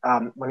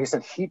when he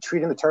said heat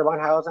treating the turbine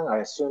housing, I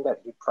assume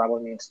that he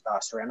probably means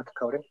ceramic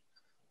coating.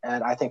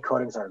 And I think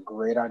coatings are a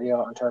great idea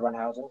on turbine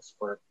housings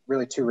for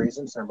really two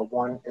reasons. Number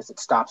one is it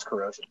stops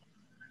corrosion.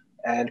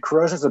 And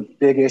corrosion is a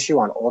big issue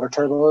on older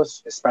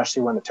turbos,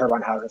 especially when the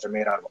turbine housings are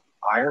made out of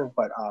iron.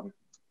 But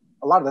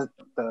a lot of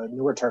the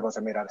newer turbos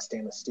are made out of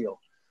stainless steel.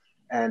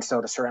 And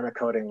so the ceramic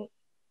coating,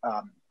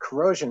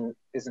 corrosion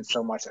isn't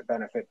so much a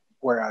benefit,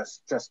 whereas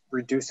just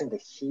reducing the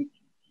heat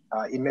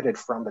emitted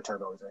from the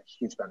turbo is a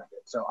huge benefit.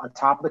 So on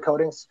top of the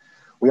coatings,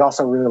 we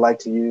also really like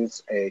to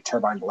use a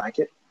turbine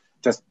blanket,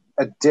 just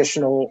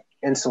additional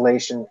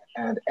insulation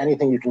and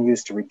anything you can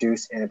use to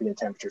reduce ambient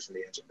temperatures in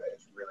the engine bay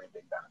is really a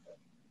big benefit.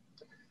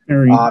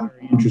 Very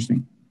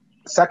interesting.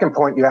 Second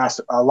point, you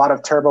asked a lot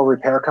of turbo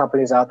repair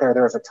companies out there.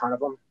 There's a ton of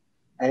them.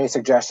 Any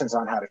suggestions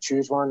on how to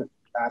choose one?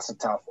 That's a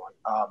tough one.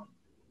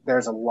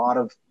 There's a lot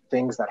of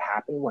things that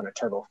happen when a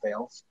turbo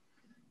fails.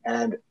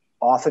 And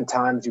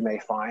oftentimes you may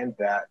find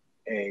that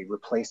a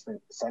replacement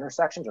center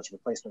section, just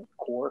replacement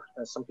core,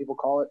 as some people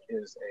call it,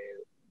 is a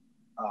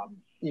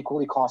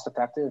equally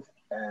cost-effective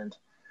and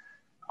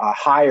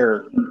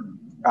higher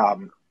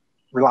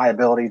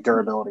reliability,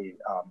 durability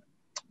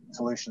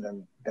solution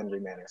than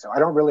remanning. So I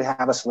don't really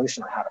have a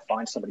solution on how to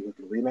find somebody who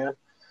can reman,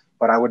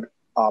 but I would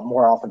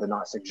more often than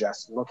not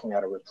suggest looking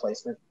at a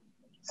replacement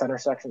center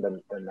section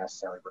than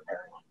necessarily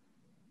repairing one.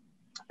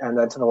 And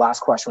then to the last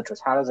question, which was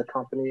how does a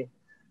company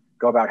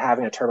go about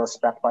having a turbo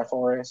spec by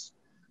Full Race?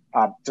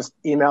 Just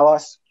email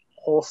us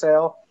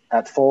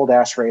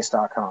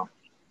wholesale@full-race.com.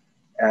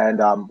 And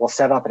we'll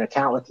set up an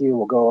account with you.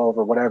 We'll go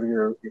over whatever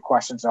your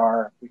questions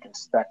are. We can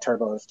spec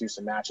turbos, do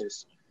some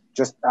matches.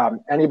 Just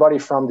anybody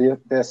from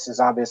this is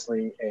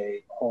obviously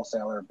a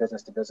wholesaler,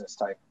 business-to-business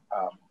type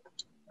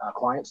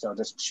client. So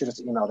just shoot us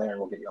an email there and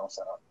we'll get you all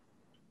set up.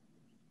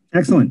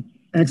 Excellent.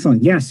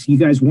 Excellent. Yes, you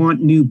guys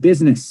want new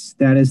business.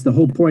 That is the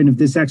whole point of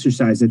this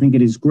exercise. I think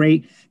it is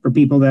great for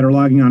people that are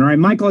logging on. All right,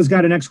 Michael has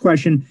got a next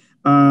question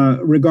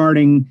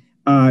regarding,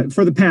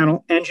 for the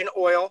panel, engine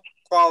oil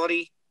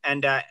quality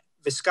and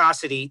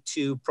viscosity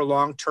to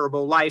prolong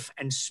turbo life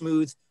and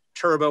smooth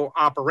turbo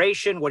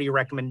operation. What are your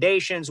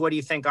recommendations? What do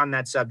you think on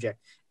that subject?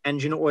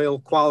 Engine oil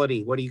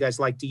quality. What do you guys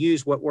like to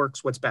use? What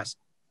works? What's best?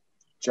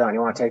 John,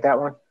 you want to take that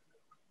one?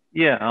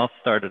 Yeah, I'll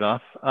start it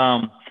off.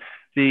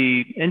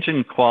 The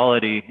engine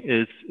quality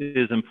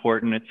is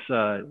important. It's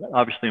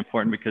obviously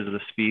important because of the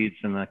speeds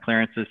and the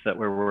clearances that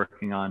we're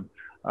working on.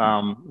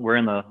 We're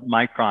in the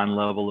micron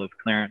level of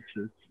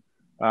clearances.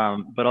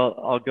 But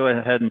I'll go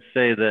ahead and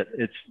say that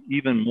it's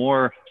even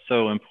more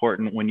so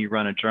important when you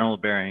run a journal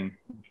bearing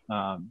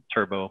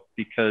turbo,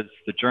 because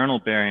the journal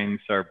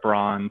bearings are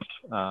bronze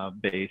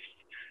based,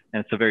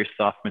 and it's a very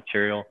soft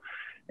material.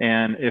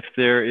 And if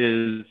there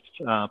is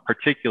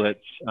particulates,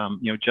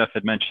 Jeff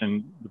had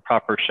mentioned the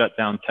proper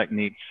shutdown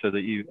techniques so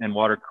that and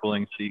water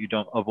cooling so you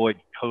don't avoid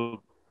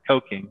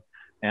coking,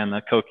 and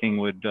the coking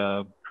would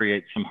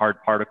create some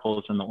hard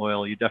particles in the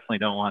oil. You definitely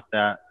don't want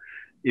that.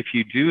 If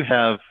you do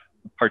have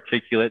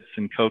particulates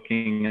and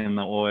coking in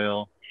the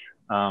oil,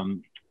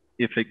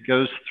 if it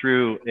goes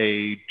through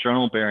a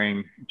journal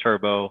bearing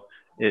turbo,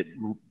 it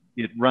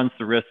runs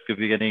the risk of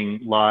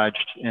getting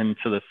lodged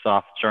into the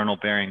soft journal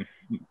bearing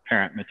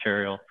parent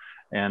material,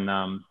 and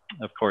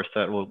of course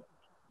that will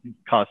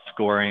cause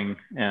scoring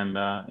and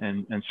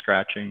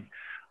scratching.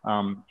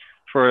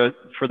 For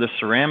the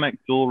ceramic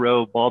dual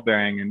row ball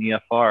bearing and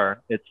EFR,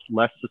 it's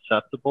less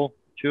susceptible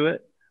to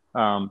it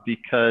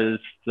because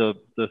the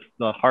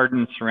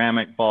hardened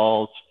ceramic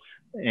balls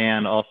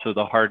and also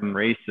the hardened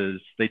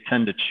races, they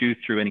tend to chew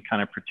through any kind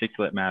of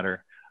particulate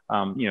matter.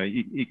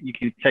 You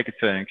can take it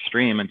to an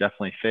extreme and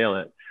definitely fail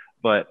it,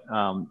 but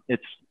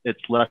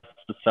it's less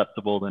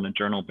susceptible than a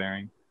journal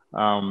bearing.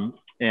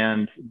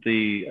 And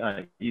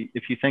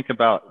if you think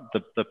about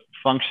the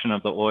function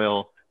of the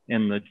oil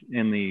in the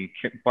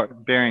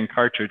bearing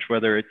cartridge,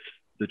 whether it's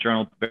the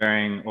journal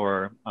bearing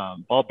or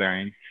ball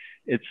bearing,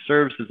 it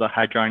serves as a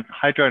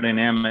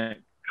hydrodynamic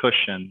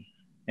cushion,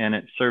 and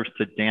it serves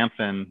to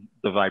dampen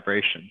the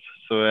vibrations.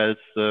 So as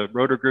the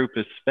rotor group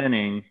is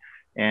spinning,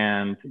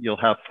 and you'll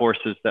have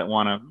forces that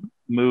want to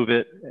move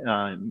it,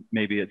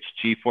 maybe it's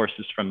G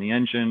forces from the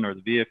engine or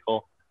the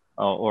vehicle,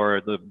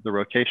 or the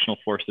rotational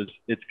forces,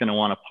 it's going to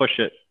want to push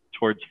it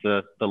towards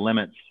the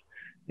limits.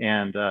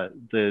 And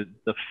the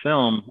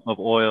film of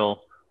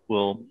oil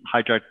will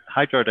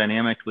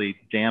hydrodynamically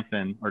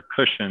dampen or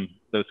cushion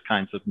those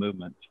kinds of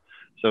movements.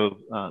 So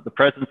the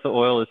presence of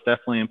oil is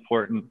definitely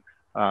important.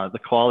 The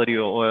quality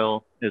of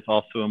oil is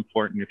also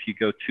important. If you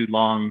go too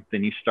long,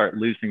 then you start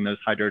losing those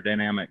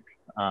hydrodynamic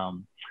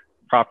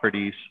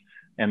properties.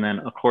 And then,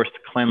 of course,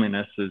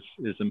 cleanliness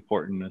is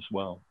important as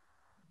well.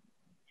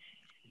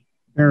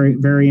 Very,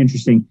 very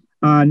interesting.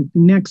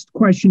 Next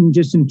question,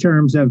 just in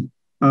terms of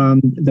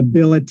the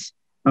billet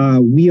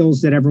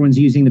wheels that everyone's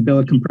using, the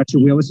billet compressor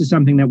wheel. This is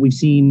something that we've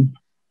seen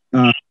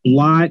a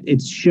lot.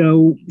 It's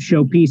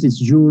showpiece. It's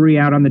jewelry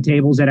out on the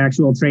tables at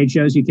actual trade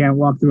shows. You can't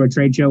walk through a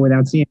trade show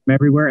without seeing them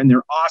everywhere, and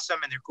they're awesome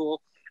and they're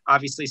cool.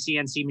 Obviously,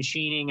 CNC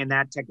machining and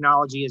that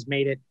technology has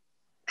made it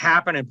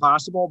happen and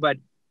possible. But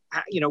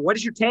what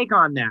is your take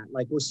on that?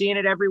 Like, we're seeing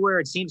it everywhere.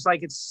 It seems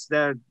like it's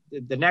the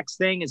next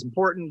thing is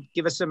important.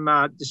 Give us some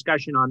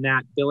discussion on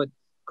that, billet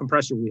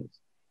compressor wheels.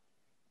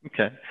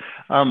 Okay.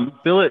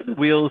 Billet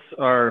wheels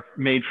are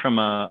made from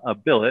a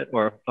billet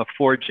or a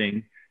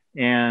forging,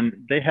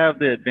 and they have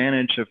the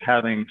advantage of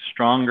having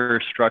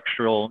stronger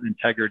structural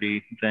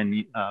integrity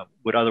than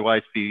would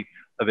otherwise be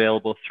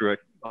available through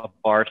a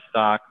bar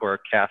stock or a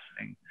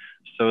casting.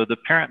 So the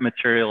parent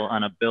material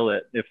on a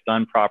billet, if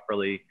done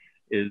properly,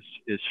 is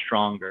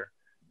stronger.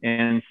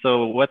 And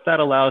so what that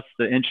allows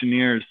the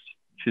engineers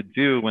to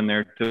do when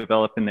they're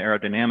developing the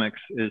aerodynamics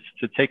is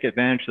to take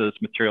advantage of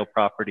those material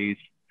properties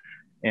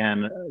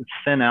and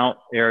thin out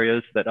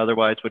areas that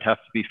otherwise would have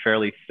to be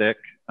fairly thick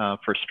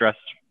for stress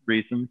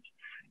reasons.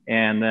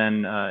 And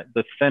then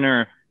the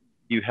thinner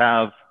you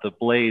have the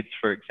blades,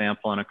 for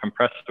example, on a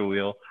compressor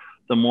wheel,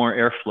 the more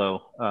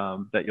airflow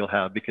that you'll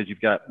have, because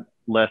you've got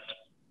less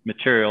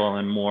material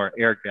and more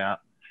air gap.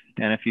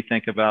 And if you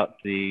think about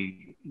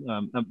the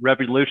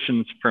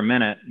revolutions per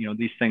minute,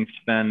 these things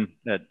spin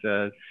at,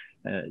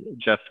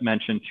 Jeff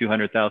mentioned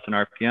 200,000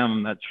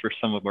 RPM. That's for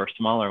some of our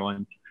smaller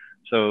ones.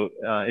 So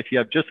if you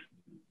have just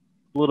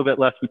a little bit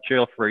less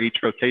material for each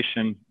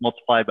rotation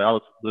multiplied by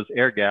all those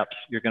air gaps,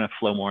 you're going to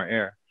flow more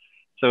air.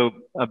 So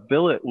a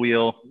billet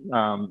wheel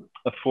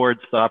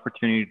affords the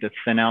opportunity to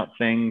thin out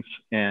things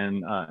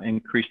and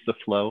increase the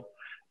flow.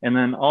 And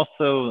then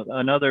also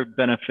another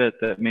benefit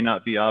that may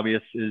not be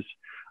obvious is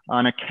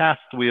on a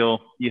cast wheel,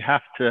 you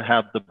have to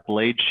have the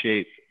blade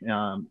shape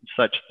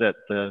such that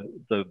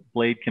the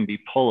blade can be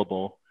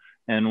pullable.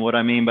 And what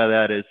I mean by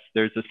that is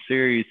there's a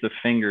series of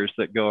fingers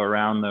that go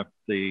around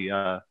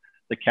the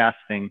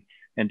casting.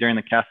 And during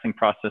the casting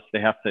process,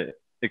 they have to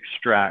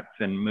extract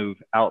and move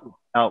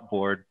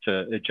outboard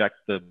to eject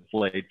the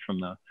blade from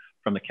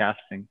the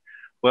casting.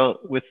 Well,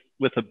 with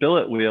a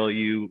billet wheel,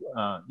 you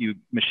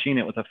machine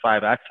it with a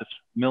 5-axis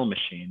mill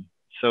machine.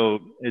 So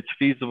it's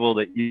feasible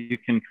that you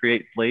can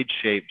create blade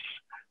shapes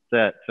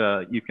that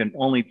you can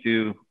only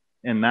do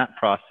in that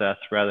process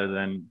rather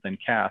than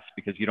cast,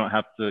 because you don't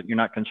have to. You're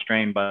not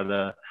constrained by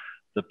the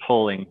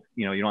pulling.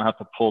 You don't have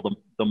to pull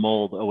the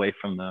mold away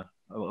from the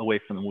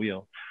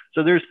wheel.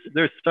 So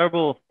there's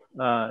several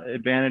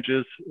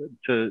advantages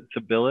to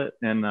billet,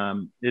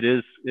 and it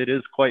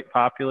is quite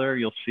popular.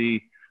 You'll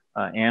see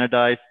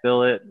anodized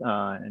billet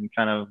and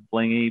kind of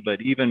blingy,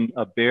 but even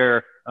a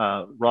bare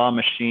raw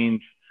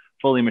machined,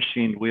 fully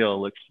machined wheel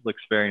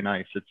looks very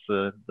nice. It's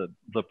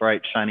the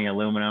bright shiny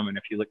aluminum, and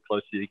if you look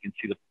closely, you can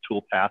see the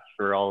tool path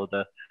for all of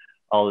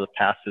the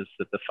passes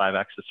that the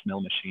 5-axis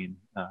mill machine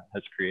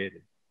has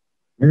created.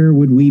 Where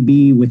would we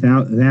be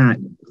without that?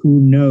 Who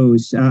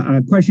knows?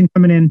 A question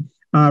coming in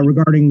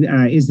regarding,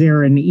 is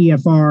there an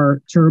EFR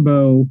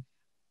turbo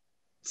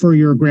for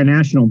your Grand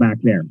National back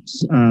there?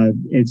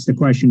 It's the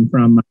question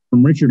from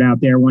Richard out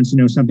there, wants to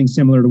know something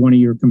similar to one of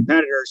your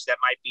competitors that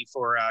might be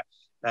for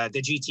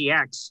the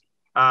GTX.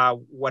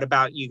 What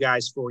about you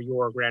guys for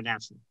your Grand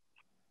National?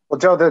 Well,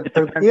 Joe, the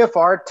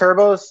EFR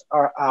turbos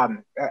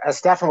are, as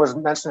Stefan was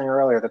mentioning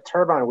earlier, the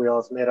turbine wheel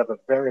is made of a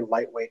very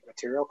lightweight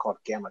material called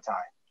gamma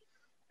tie.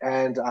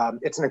 And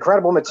it's an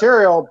incredible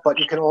material, but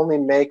you can only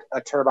make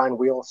a turbine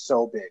wheel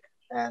so big.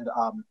 And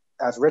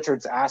as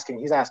Richard's asking,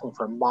 he's asking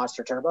for a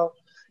monster turbo.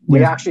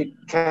 We actually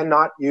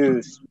cannot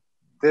use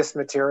this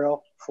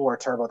material for a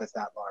turbo that's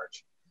that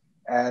large.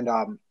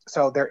 And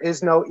so there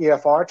is no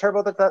EFR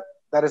turbo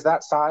that is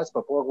that size,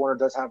 but BorgWarner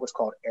does have what's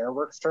called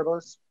Airworks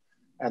turbos.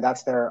 And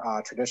that's their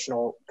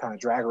traditional kind of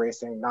drag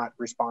racing, not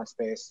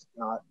response-based,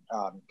 not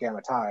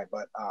gamma tie.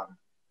 But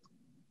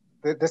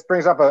this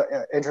brings up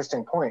an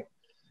interesting point.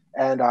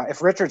 And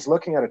if Richard's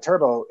looking at a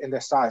turbo in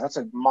this size, that's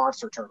a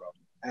monster turbo.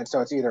 And so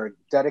it's either a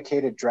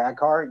dedicated drag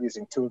car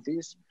using 2 of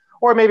these,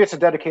 or maybe it's a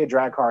dedicated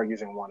drag car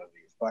using 1 of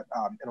these. But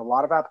in a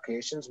lot of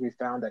applications, we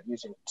found that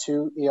using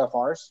 2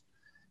 EFRs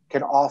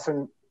can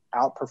often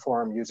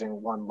outperform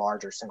using 1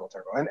 larger single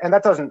turbo. And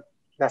that doesn't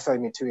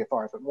necessarily mean 2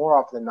 EFRs, but more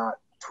often than not,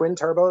 twin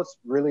turbos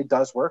really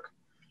does work.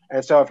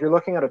 And so if you're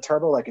looking at a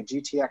turbo like a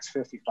GTX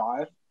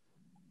 55,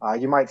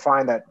 you might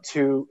find that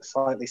 2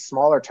 slightly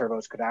smaller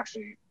turbos could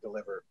actually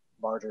deliver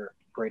larger,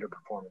 greater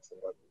performance than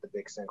the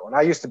big single. And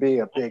I used to be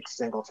a big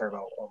single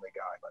turbo only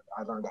guy, but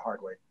I learned the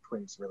hard way.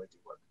 Twins really do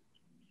work.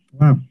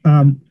 Wow.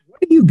 What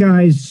do you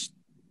guys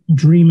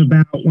dream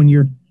about when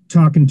you're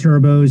talking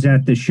turbos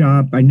at the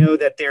shop? I know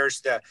that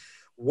there's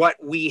what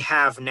we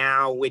have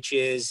now, which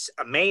is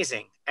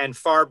amazing and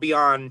far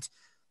beyond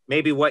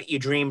maybe what you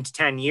dreamed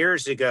 10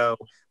 years ago.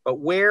 But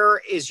where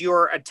is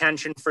your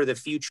attention for the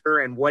future,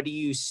 and what do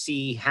you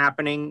see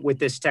happening with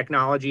this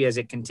technology as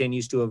it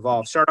continues to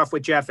evolve? Start off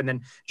with Jeff, and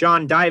then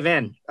John, dive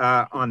in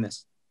on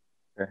this.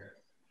 Sure.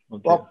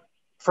 Well,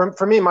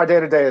 for me, my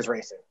day-to-day is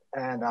racing.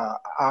 And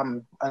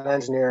I'm an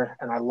engineer,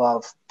 and I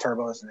love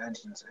turbos and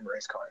engines in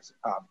race cars.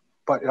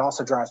 But it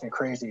also drives me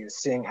crazy is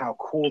seeing how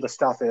cool the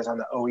stuff is on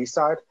the OE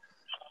side.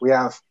 We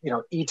have,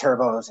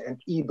 e-turbos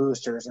and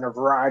e-boosters and a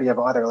variety of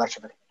other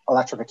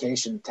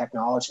electrification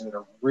technology that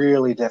are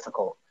really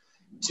difficult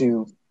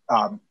to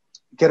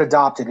get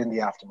adopted in the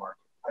aftermarket,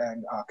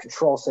 and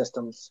control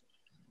systems.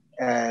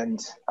 And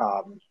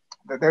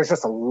there's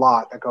just a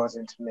lot that goes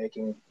into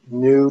making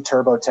new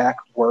turbo tech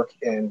work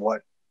in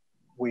what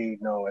we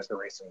know as the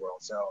racing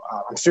world. So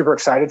I'm super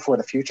excited for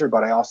the future,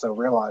 but I also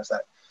realize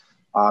that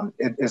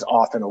it is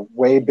often a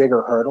way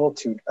bigger hurdle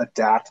to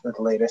adapt the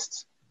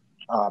latest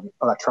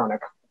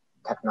electronic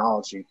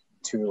technology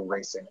to a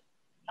racing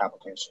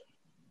application.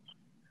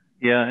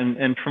 Yeah,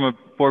 and from a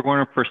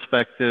BorgWarner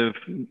perspective,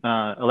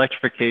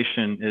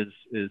 electrification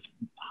is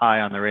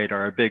high on the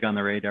radar, big on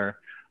the radar.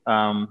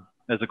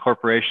 As a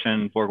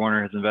corporation,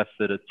 BorgWarner has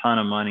invested a ton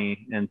of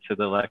money into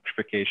the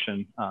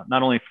electrification,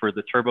 not only for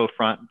the turbo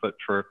front, but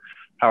for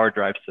power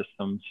drive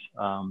systems.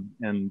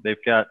 And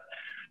they've got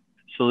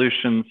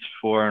solutions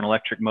for an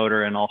electric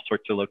motor in all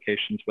sorts of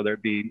locations, whether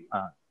it be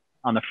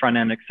on the front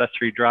end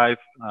accessory drive,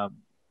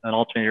 an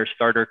alternator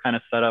starter kind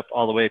of setup,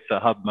 all the way to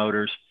hub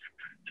motors,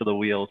 to the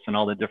wheels, and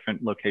all the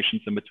different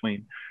locations in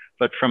between.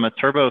 But from a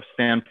turbo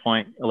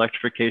standpoint,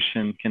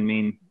 electrification can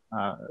mean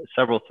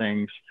several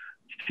things.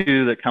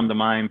 Two that come to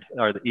mind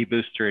are the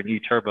e-booster and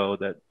e-turbo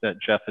that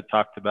Jeff had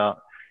talked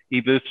about.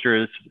 E-booster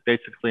is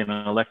basically an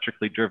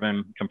electrically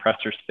driven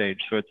compressor stage,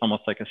 so it's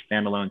almost like a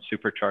standalone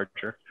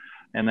supercharger.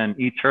 And then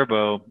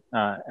e-turbo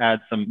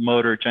adds a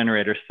motor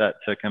generator set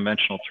to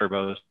conventional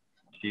turbos,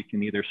 so you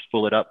can either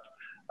spool it up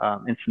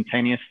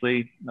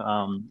instantaneously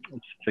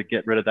to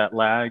get rid of that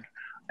lag,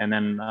 and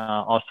then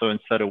also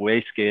instead of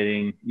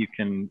wastegating, you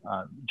can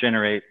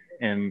generate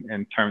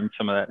and turn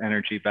some of that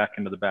energy back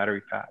into the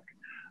battery pack.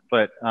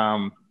 But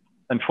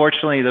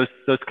unfortunately,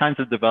 those kinds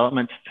of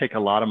developments take a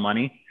lot of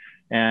money.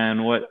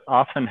 And what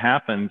often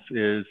happens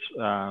is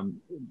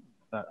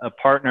a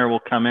partner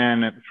will come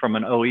in from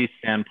an OE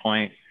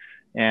standpoint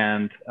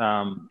and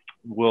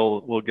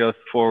will go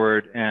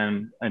forward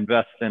and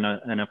invest in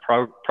a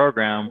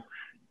program.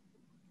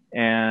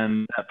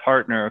 And that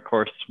partner, of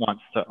course,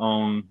 wants to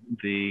own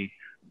the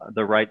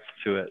rights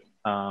to it,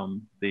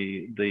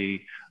 the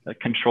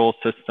control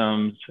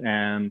systems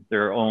and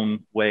their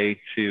own way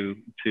to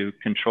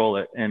control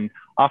it. And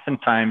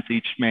oftentimes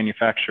each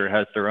manufacturer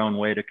has their own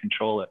way to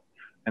control it.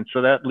 And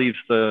so that leaves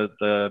the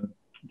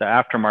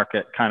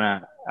aftermarket kind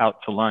of out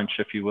to lunch,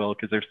 if you will,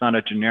 because there's not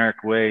a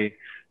generic way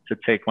to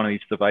take one of these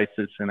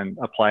devices and then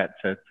apply it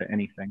to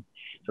anything.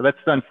 So that's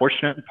the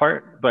unfortunate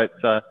part. But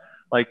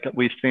like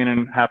we've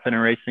seen happen in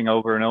racing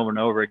over and over and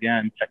over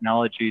again,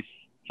 technologies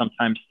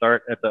sometimes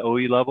start at the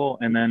OE level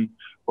and then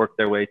work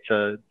their way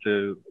to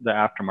the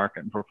aftermarket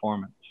and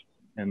performance.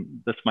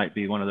 And this might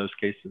be one of those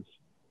cases.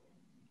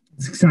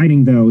 It's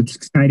exciting, though. It's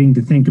exciting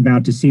to think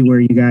about, to see where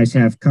you guys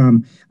have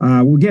come.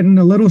 We're getting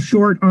a little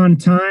short on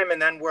time,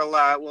 and then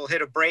we'll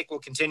hit a break. We'll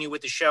continue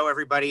with the show.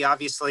 Everybody,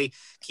 obviously,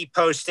 keep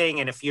posting.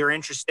 And if you're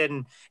interested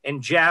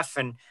in Jeff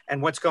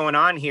and what's going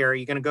on here,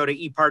 you're going to go to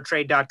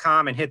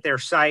epartrade.com and hit their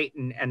site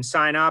and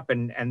sign up,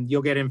 and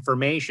you'll get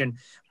information.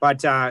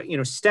 But,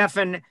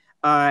 Stefan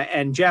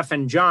and Jeff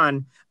and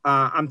John,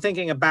 I'm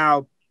thinking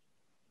about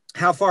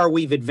how far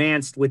we've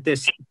advanced with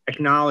this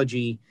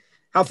technology.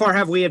 How far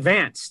have we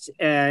advanced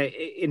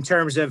in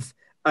terms of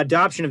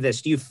adoption of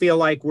this? Do you feel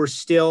like we're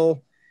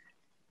still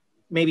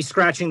maybe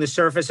scratching the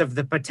surface of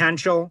the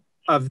potential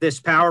of this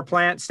power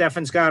plant?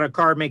 Stefan's got a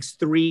car makes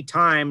 3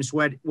 times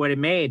what it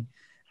made.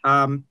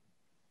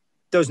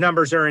 Those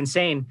numbers are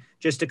insane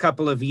just a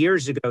couple of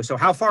years ago. So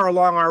how far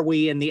along are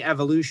we in the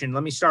evolution?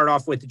 Let me start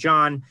off with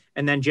John,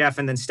 and then Jeff,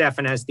 and then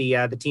Stefan as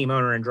the team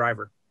owner and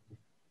driver.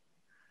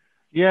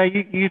 Yeah,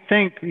 you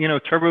think,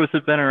 turbos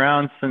have been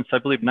around since, I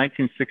believe,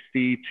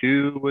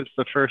 1962 was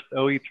the first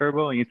OE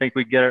turbo, and you think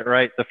we'd get it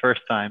right the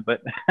first time.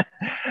 But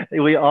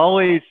we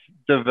always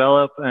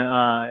develop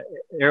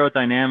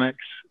aerodynamics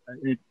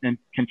and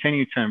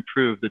continue to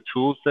improve the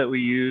tools that we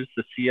use,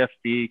 the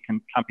CFD,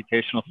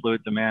 computational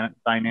fluid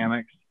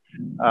dynamics.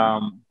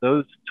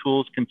 Those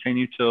tools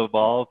continue to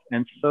evolve,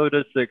 and so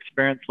does the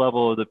experience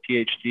level of the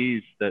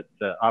PhDs that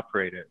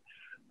operate it.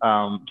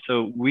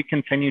 So we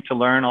continue to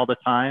learn all the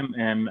time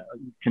and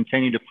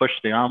continue to push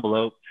the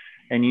envelope,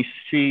 and you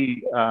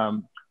see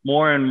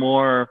more and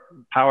more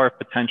power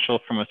potential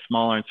from a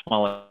smaller and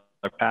smaller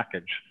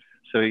package.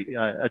 So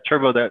a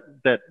turbo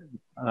that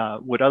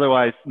would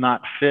otherwise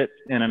not fit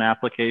in an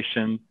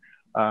application,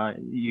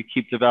 you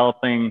keep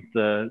developing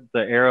the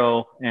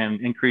aero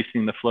and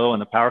increasing the flow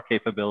and the power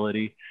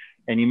capability,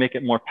 and you make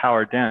it more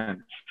power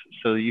dense.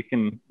 so you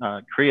can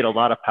create a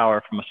lot of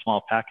power from a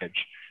small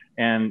package.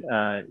 And,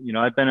 you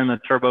know, I've been in the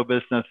turbo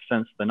business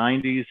since the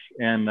 90s,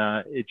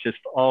 and it just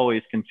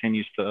always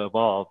continues to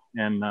evolve.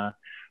 And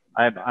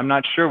I'm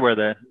not sure where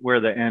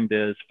the end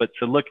is, but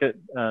to look at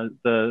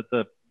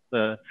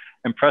the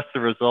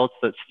impressive results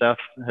that Steph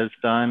has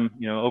done,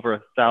 you know, over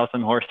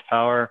 1,000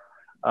 horsepower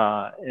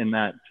in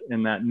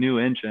that new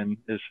engine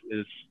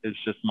is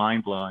just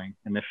mind blowing.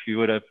 And if you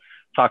would have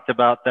talked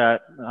about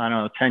that, I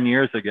don't know, 10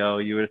 years ago,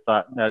 you would have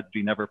thought that'd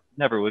be never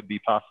would be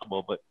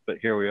possible, but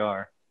here we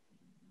are.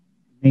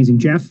 Amazing.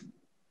 Jeff?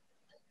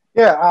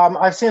 Yeah,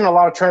 I've seen a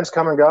lot of trends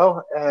come and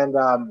go, and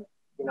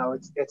you know,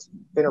 it's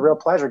been a real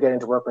pleasure getting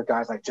to work with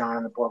guys like John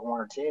and the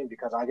BorgWarner team,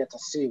 because I get to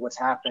see what's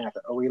happening at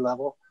the OE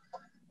level.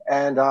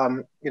 And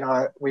you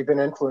know, we've been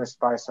influenced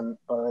by some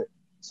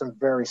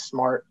very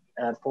smart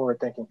and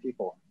forward-thinking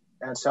people.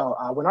 And so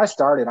when I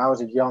started, I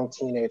was a young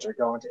teenager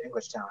going to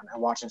Englishtown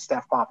and watching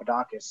Steph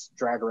Papadakis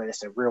drag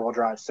race a rear-wheel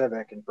drive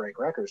Civic and break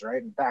records,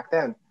 right? And back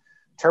then,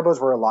 turbos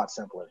were a lot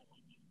simpler,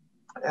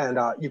 and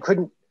you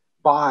couldn't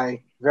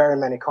buy very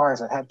many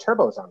cars that had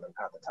turbos on them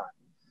at the time.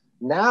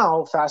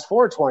 Now, fast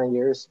forward 20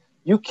 years,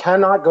 you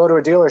cannot go to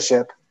a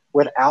dealership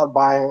without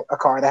buying a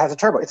car that has a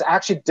turbo. It's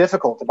actually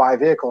difficult to buy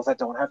vehicles that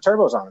don't have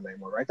turbos on them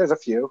anymore, right? There's a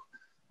few,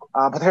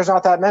 but there's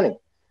not that many.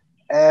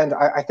 And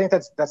I think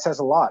that says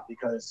a lot,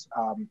 because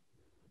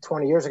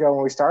 20 years ago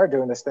when we started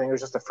doing this thing, it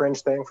was just a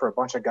fringe thing for a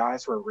bunch of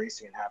guys who are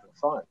racing and having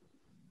fun.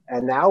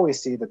 And now we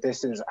see that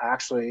this is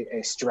actually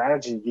a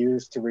strategy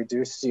used to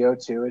reduce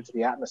CO2 into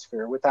the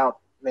atmosphere without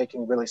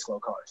making really slow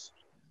cars.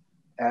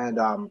 And,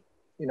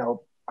 you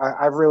know,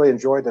 I've really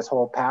enjoyed this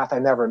whole path. I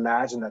never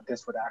imagined that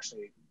this would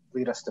actually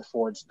lead us to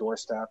Ford's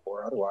doorstep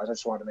or otherwise. I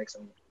just wanted to make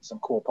some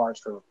cool parts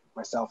for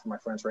myself and my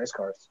friends' race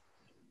cars.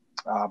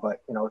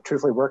 But, you know,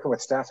 truthfully, working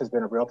with Steph has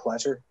been a real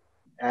pleasure.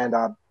 And,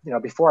 you know,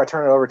 before I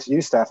turn it over to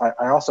you, Steph,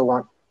 I also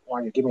want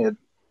you to give me a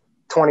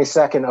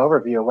 20-second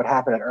overview of what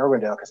happened at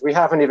Irwindale, because we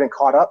haven't even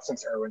caught up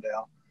since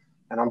Irwindale,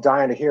 and I'm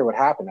dying to hear what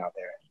happened out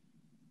there.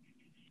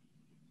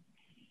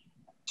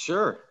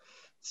 Sure.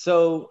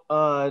 So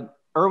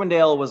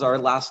Irwindale was our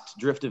last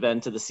drift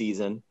event of the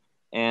season,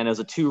 and it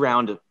was two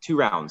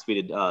rounds.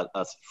 We did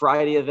a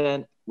Friday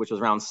event, which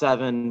was round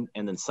 7,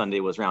 and then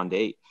Sunday was round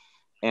 8.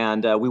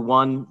 And we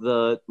won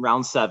the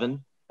round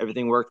 7.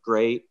 Everything worked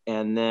great.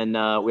 And then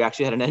we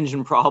actually had an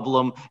engine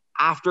problem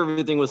after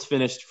everything was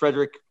finished.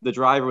 Frederick, the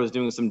driver, was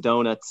doing some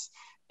donuts,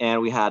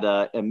 and we had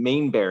a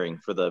main bearing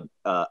for the,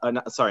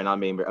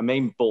 a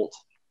main bolt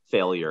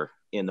failure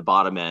in the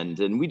bottom end.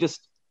 And we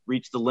just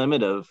reached the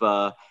limit of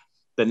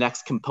the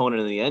next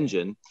component of the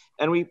engine.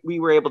 And we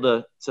were able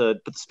to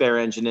put the spare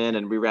engine in,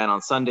 and we ran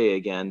on Sunday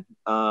again.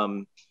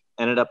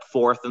 Ended up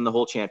 4th in the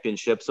whole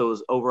championship. So it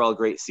was overall a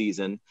great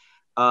season.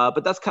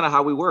 But that's kind of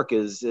how we work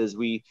is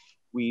we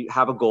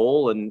have a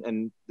goal,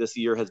 and this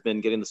year has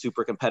been getting the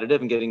super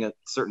competitive and getting a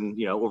certain,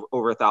 you know,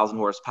 over 1,000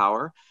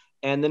 horsepower.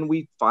 And then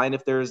we find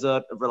if there's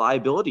a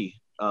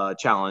reliability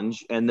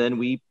challenge, and then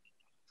we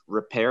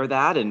repair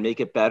that and make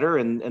it better.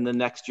 And the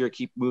next year,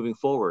 keep moving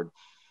forward.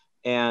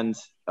 And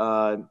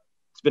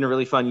it's been a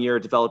really fun year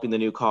developing the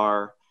new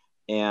car,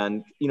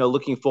 and, you know,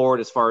 looking forward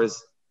as far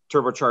as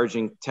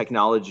turbocharging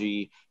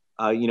technology,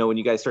 you know, when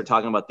you guys start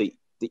talking about the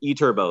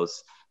e-turbos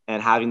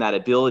and having that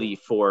ability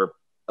for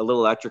a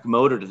little electric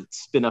motor to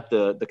spin up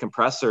the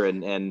compressor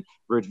and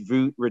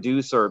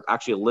reduce or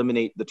actually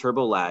eliminate the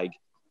turbo lag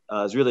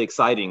is really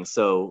exciting.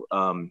 So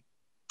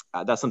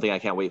that's something I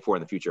can't wait for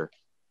in the future.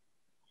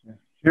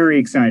 Very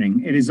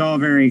exciting. It is all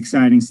very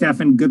exciting.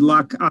 Stefan, good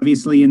luck,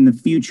 obviously, in the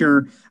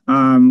future.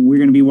 We're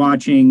going to be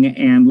watching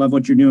and love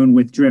what you're doing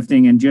with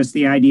drifting, and just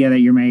the idea that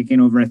you're making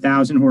over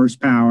 1,000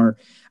 horsepower.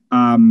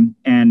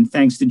 And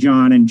thanks to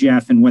John and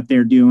Jeff and what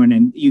they're doing.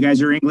 And you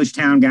guys are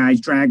Englishtown guys,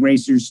 drag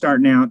racers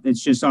starting out.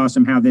 It's just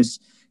awesome how this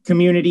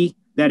community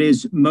that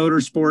is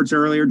motorsports,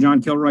 earlier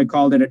John Kilroy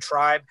called it a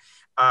tribe,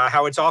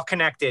 how it's all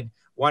connected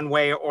one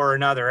way or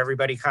another.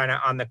 Everybody kind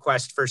of on the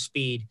quest for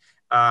speed.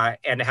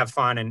 And to have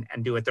fun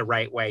and do it the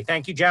right way.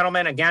 Thank you,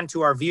 gentlemen. Again,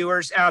 to our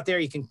viewers out there,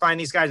 you can find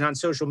these guys on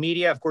social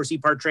media, of course,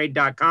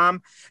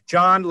 epartrade.com.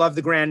 John, love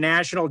the Grand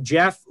National.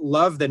 Jeff,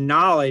 love the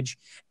knowledge.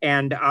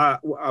 And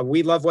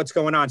we love what's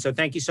going on. So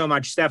thank you so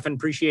much, Stefan.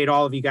 Appreciate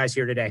all of you guys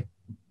here today.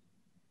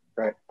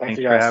 Great. Thanks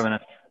for having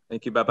us.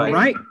 Thank you. Bye-bye. All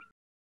right.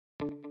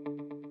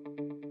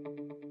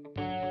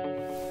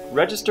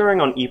 Registering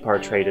on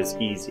ePartrade is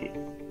easy.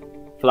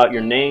 Fill out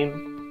your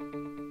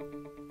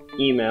name,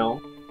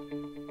 email,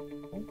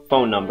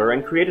 phone number,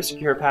 and create a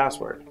secure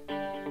password.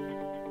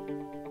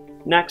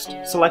 Next,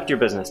 select your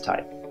business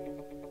type.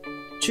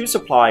 Choose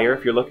supplier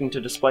if you're looking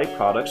to display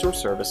products or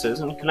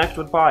services and connect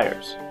with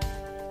buyers.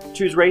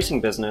 Choose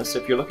racing business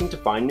if you're looking to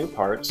find new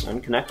parts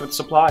and connect with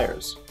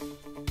suppliers.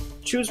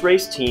 Choose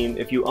race team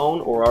if you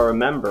own or are a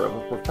member of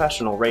a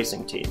professional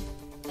racing team.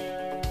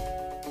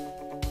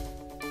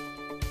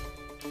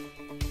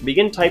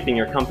 Begin typing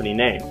your company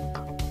name.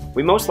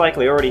 We most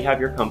likely already have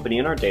your company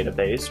in our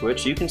database,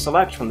 which you can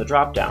select from the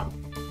drop-down.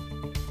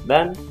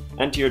 Then,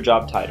 enter your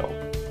job title.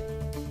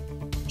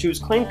 Choose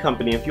Claim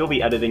Company if you'll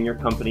be editing your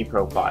company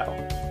profile.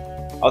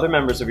 Other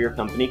members of your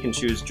company can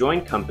choose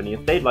Join Company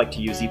if they'd like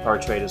to use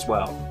ePartrade as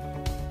well.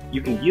 You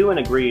can view and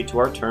agree to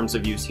our terms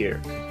of use here.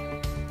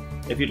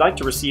 If you'd like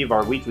to receive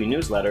our weekly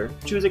newsletter,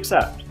 choose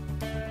Accept.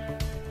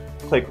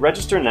 Click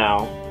Register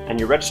Now, and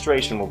your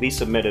registration will be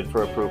submitted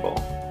for approval.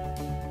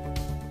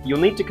 You'll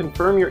need to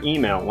confirm your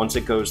email once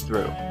it goes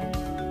through.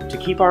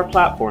 To keep our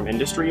platform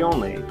industry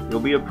only, you'll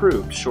be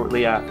approved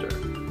shortly after.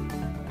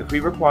 If we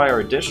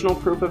require additional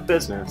proof of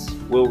business,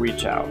 we'll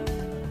reach out.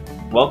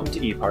 Welcome to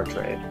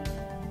ePartrade.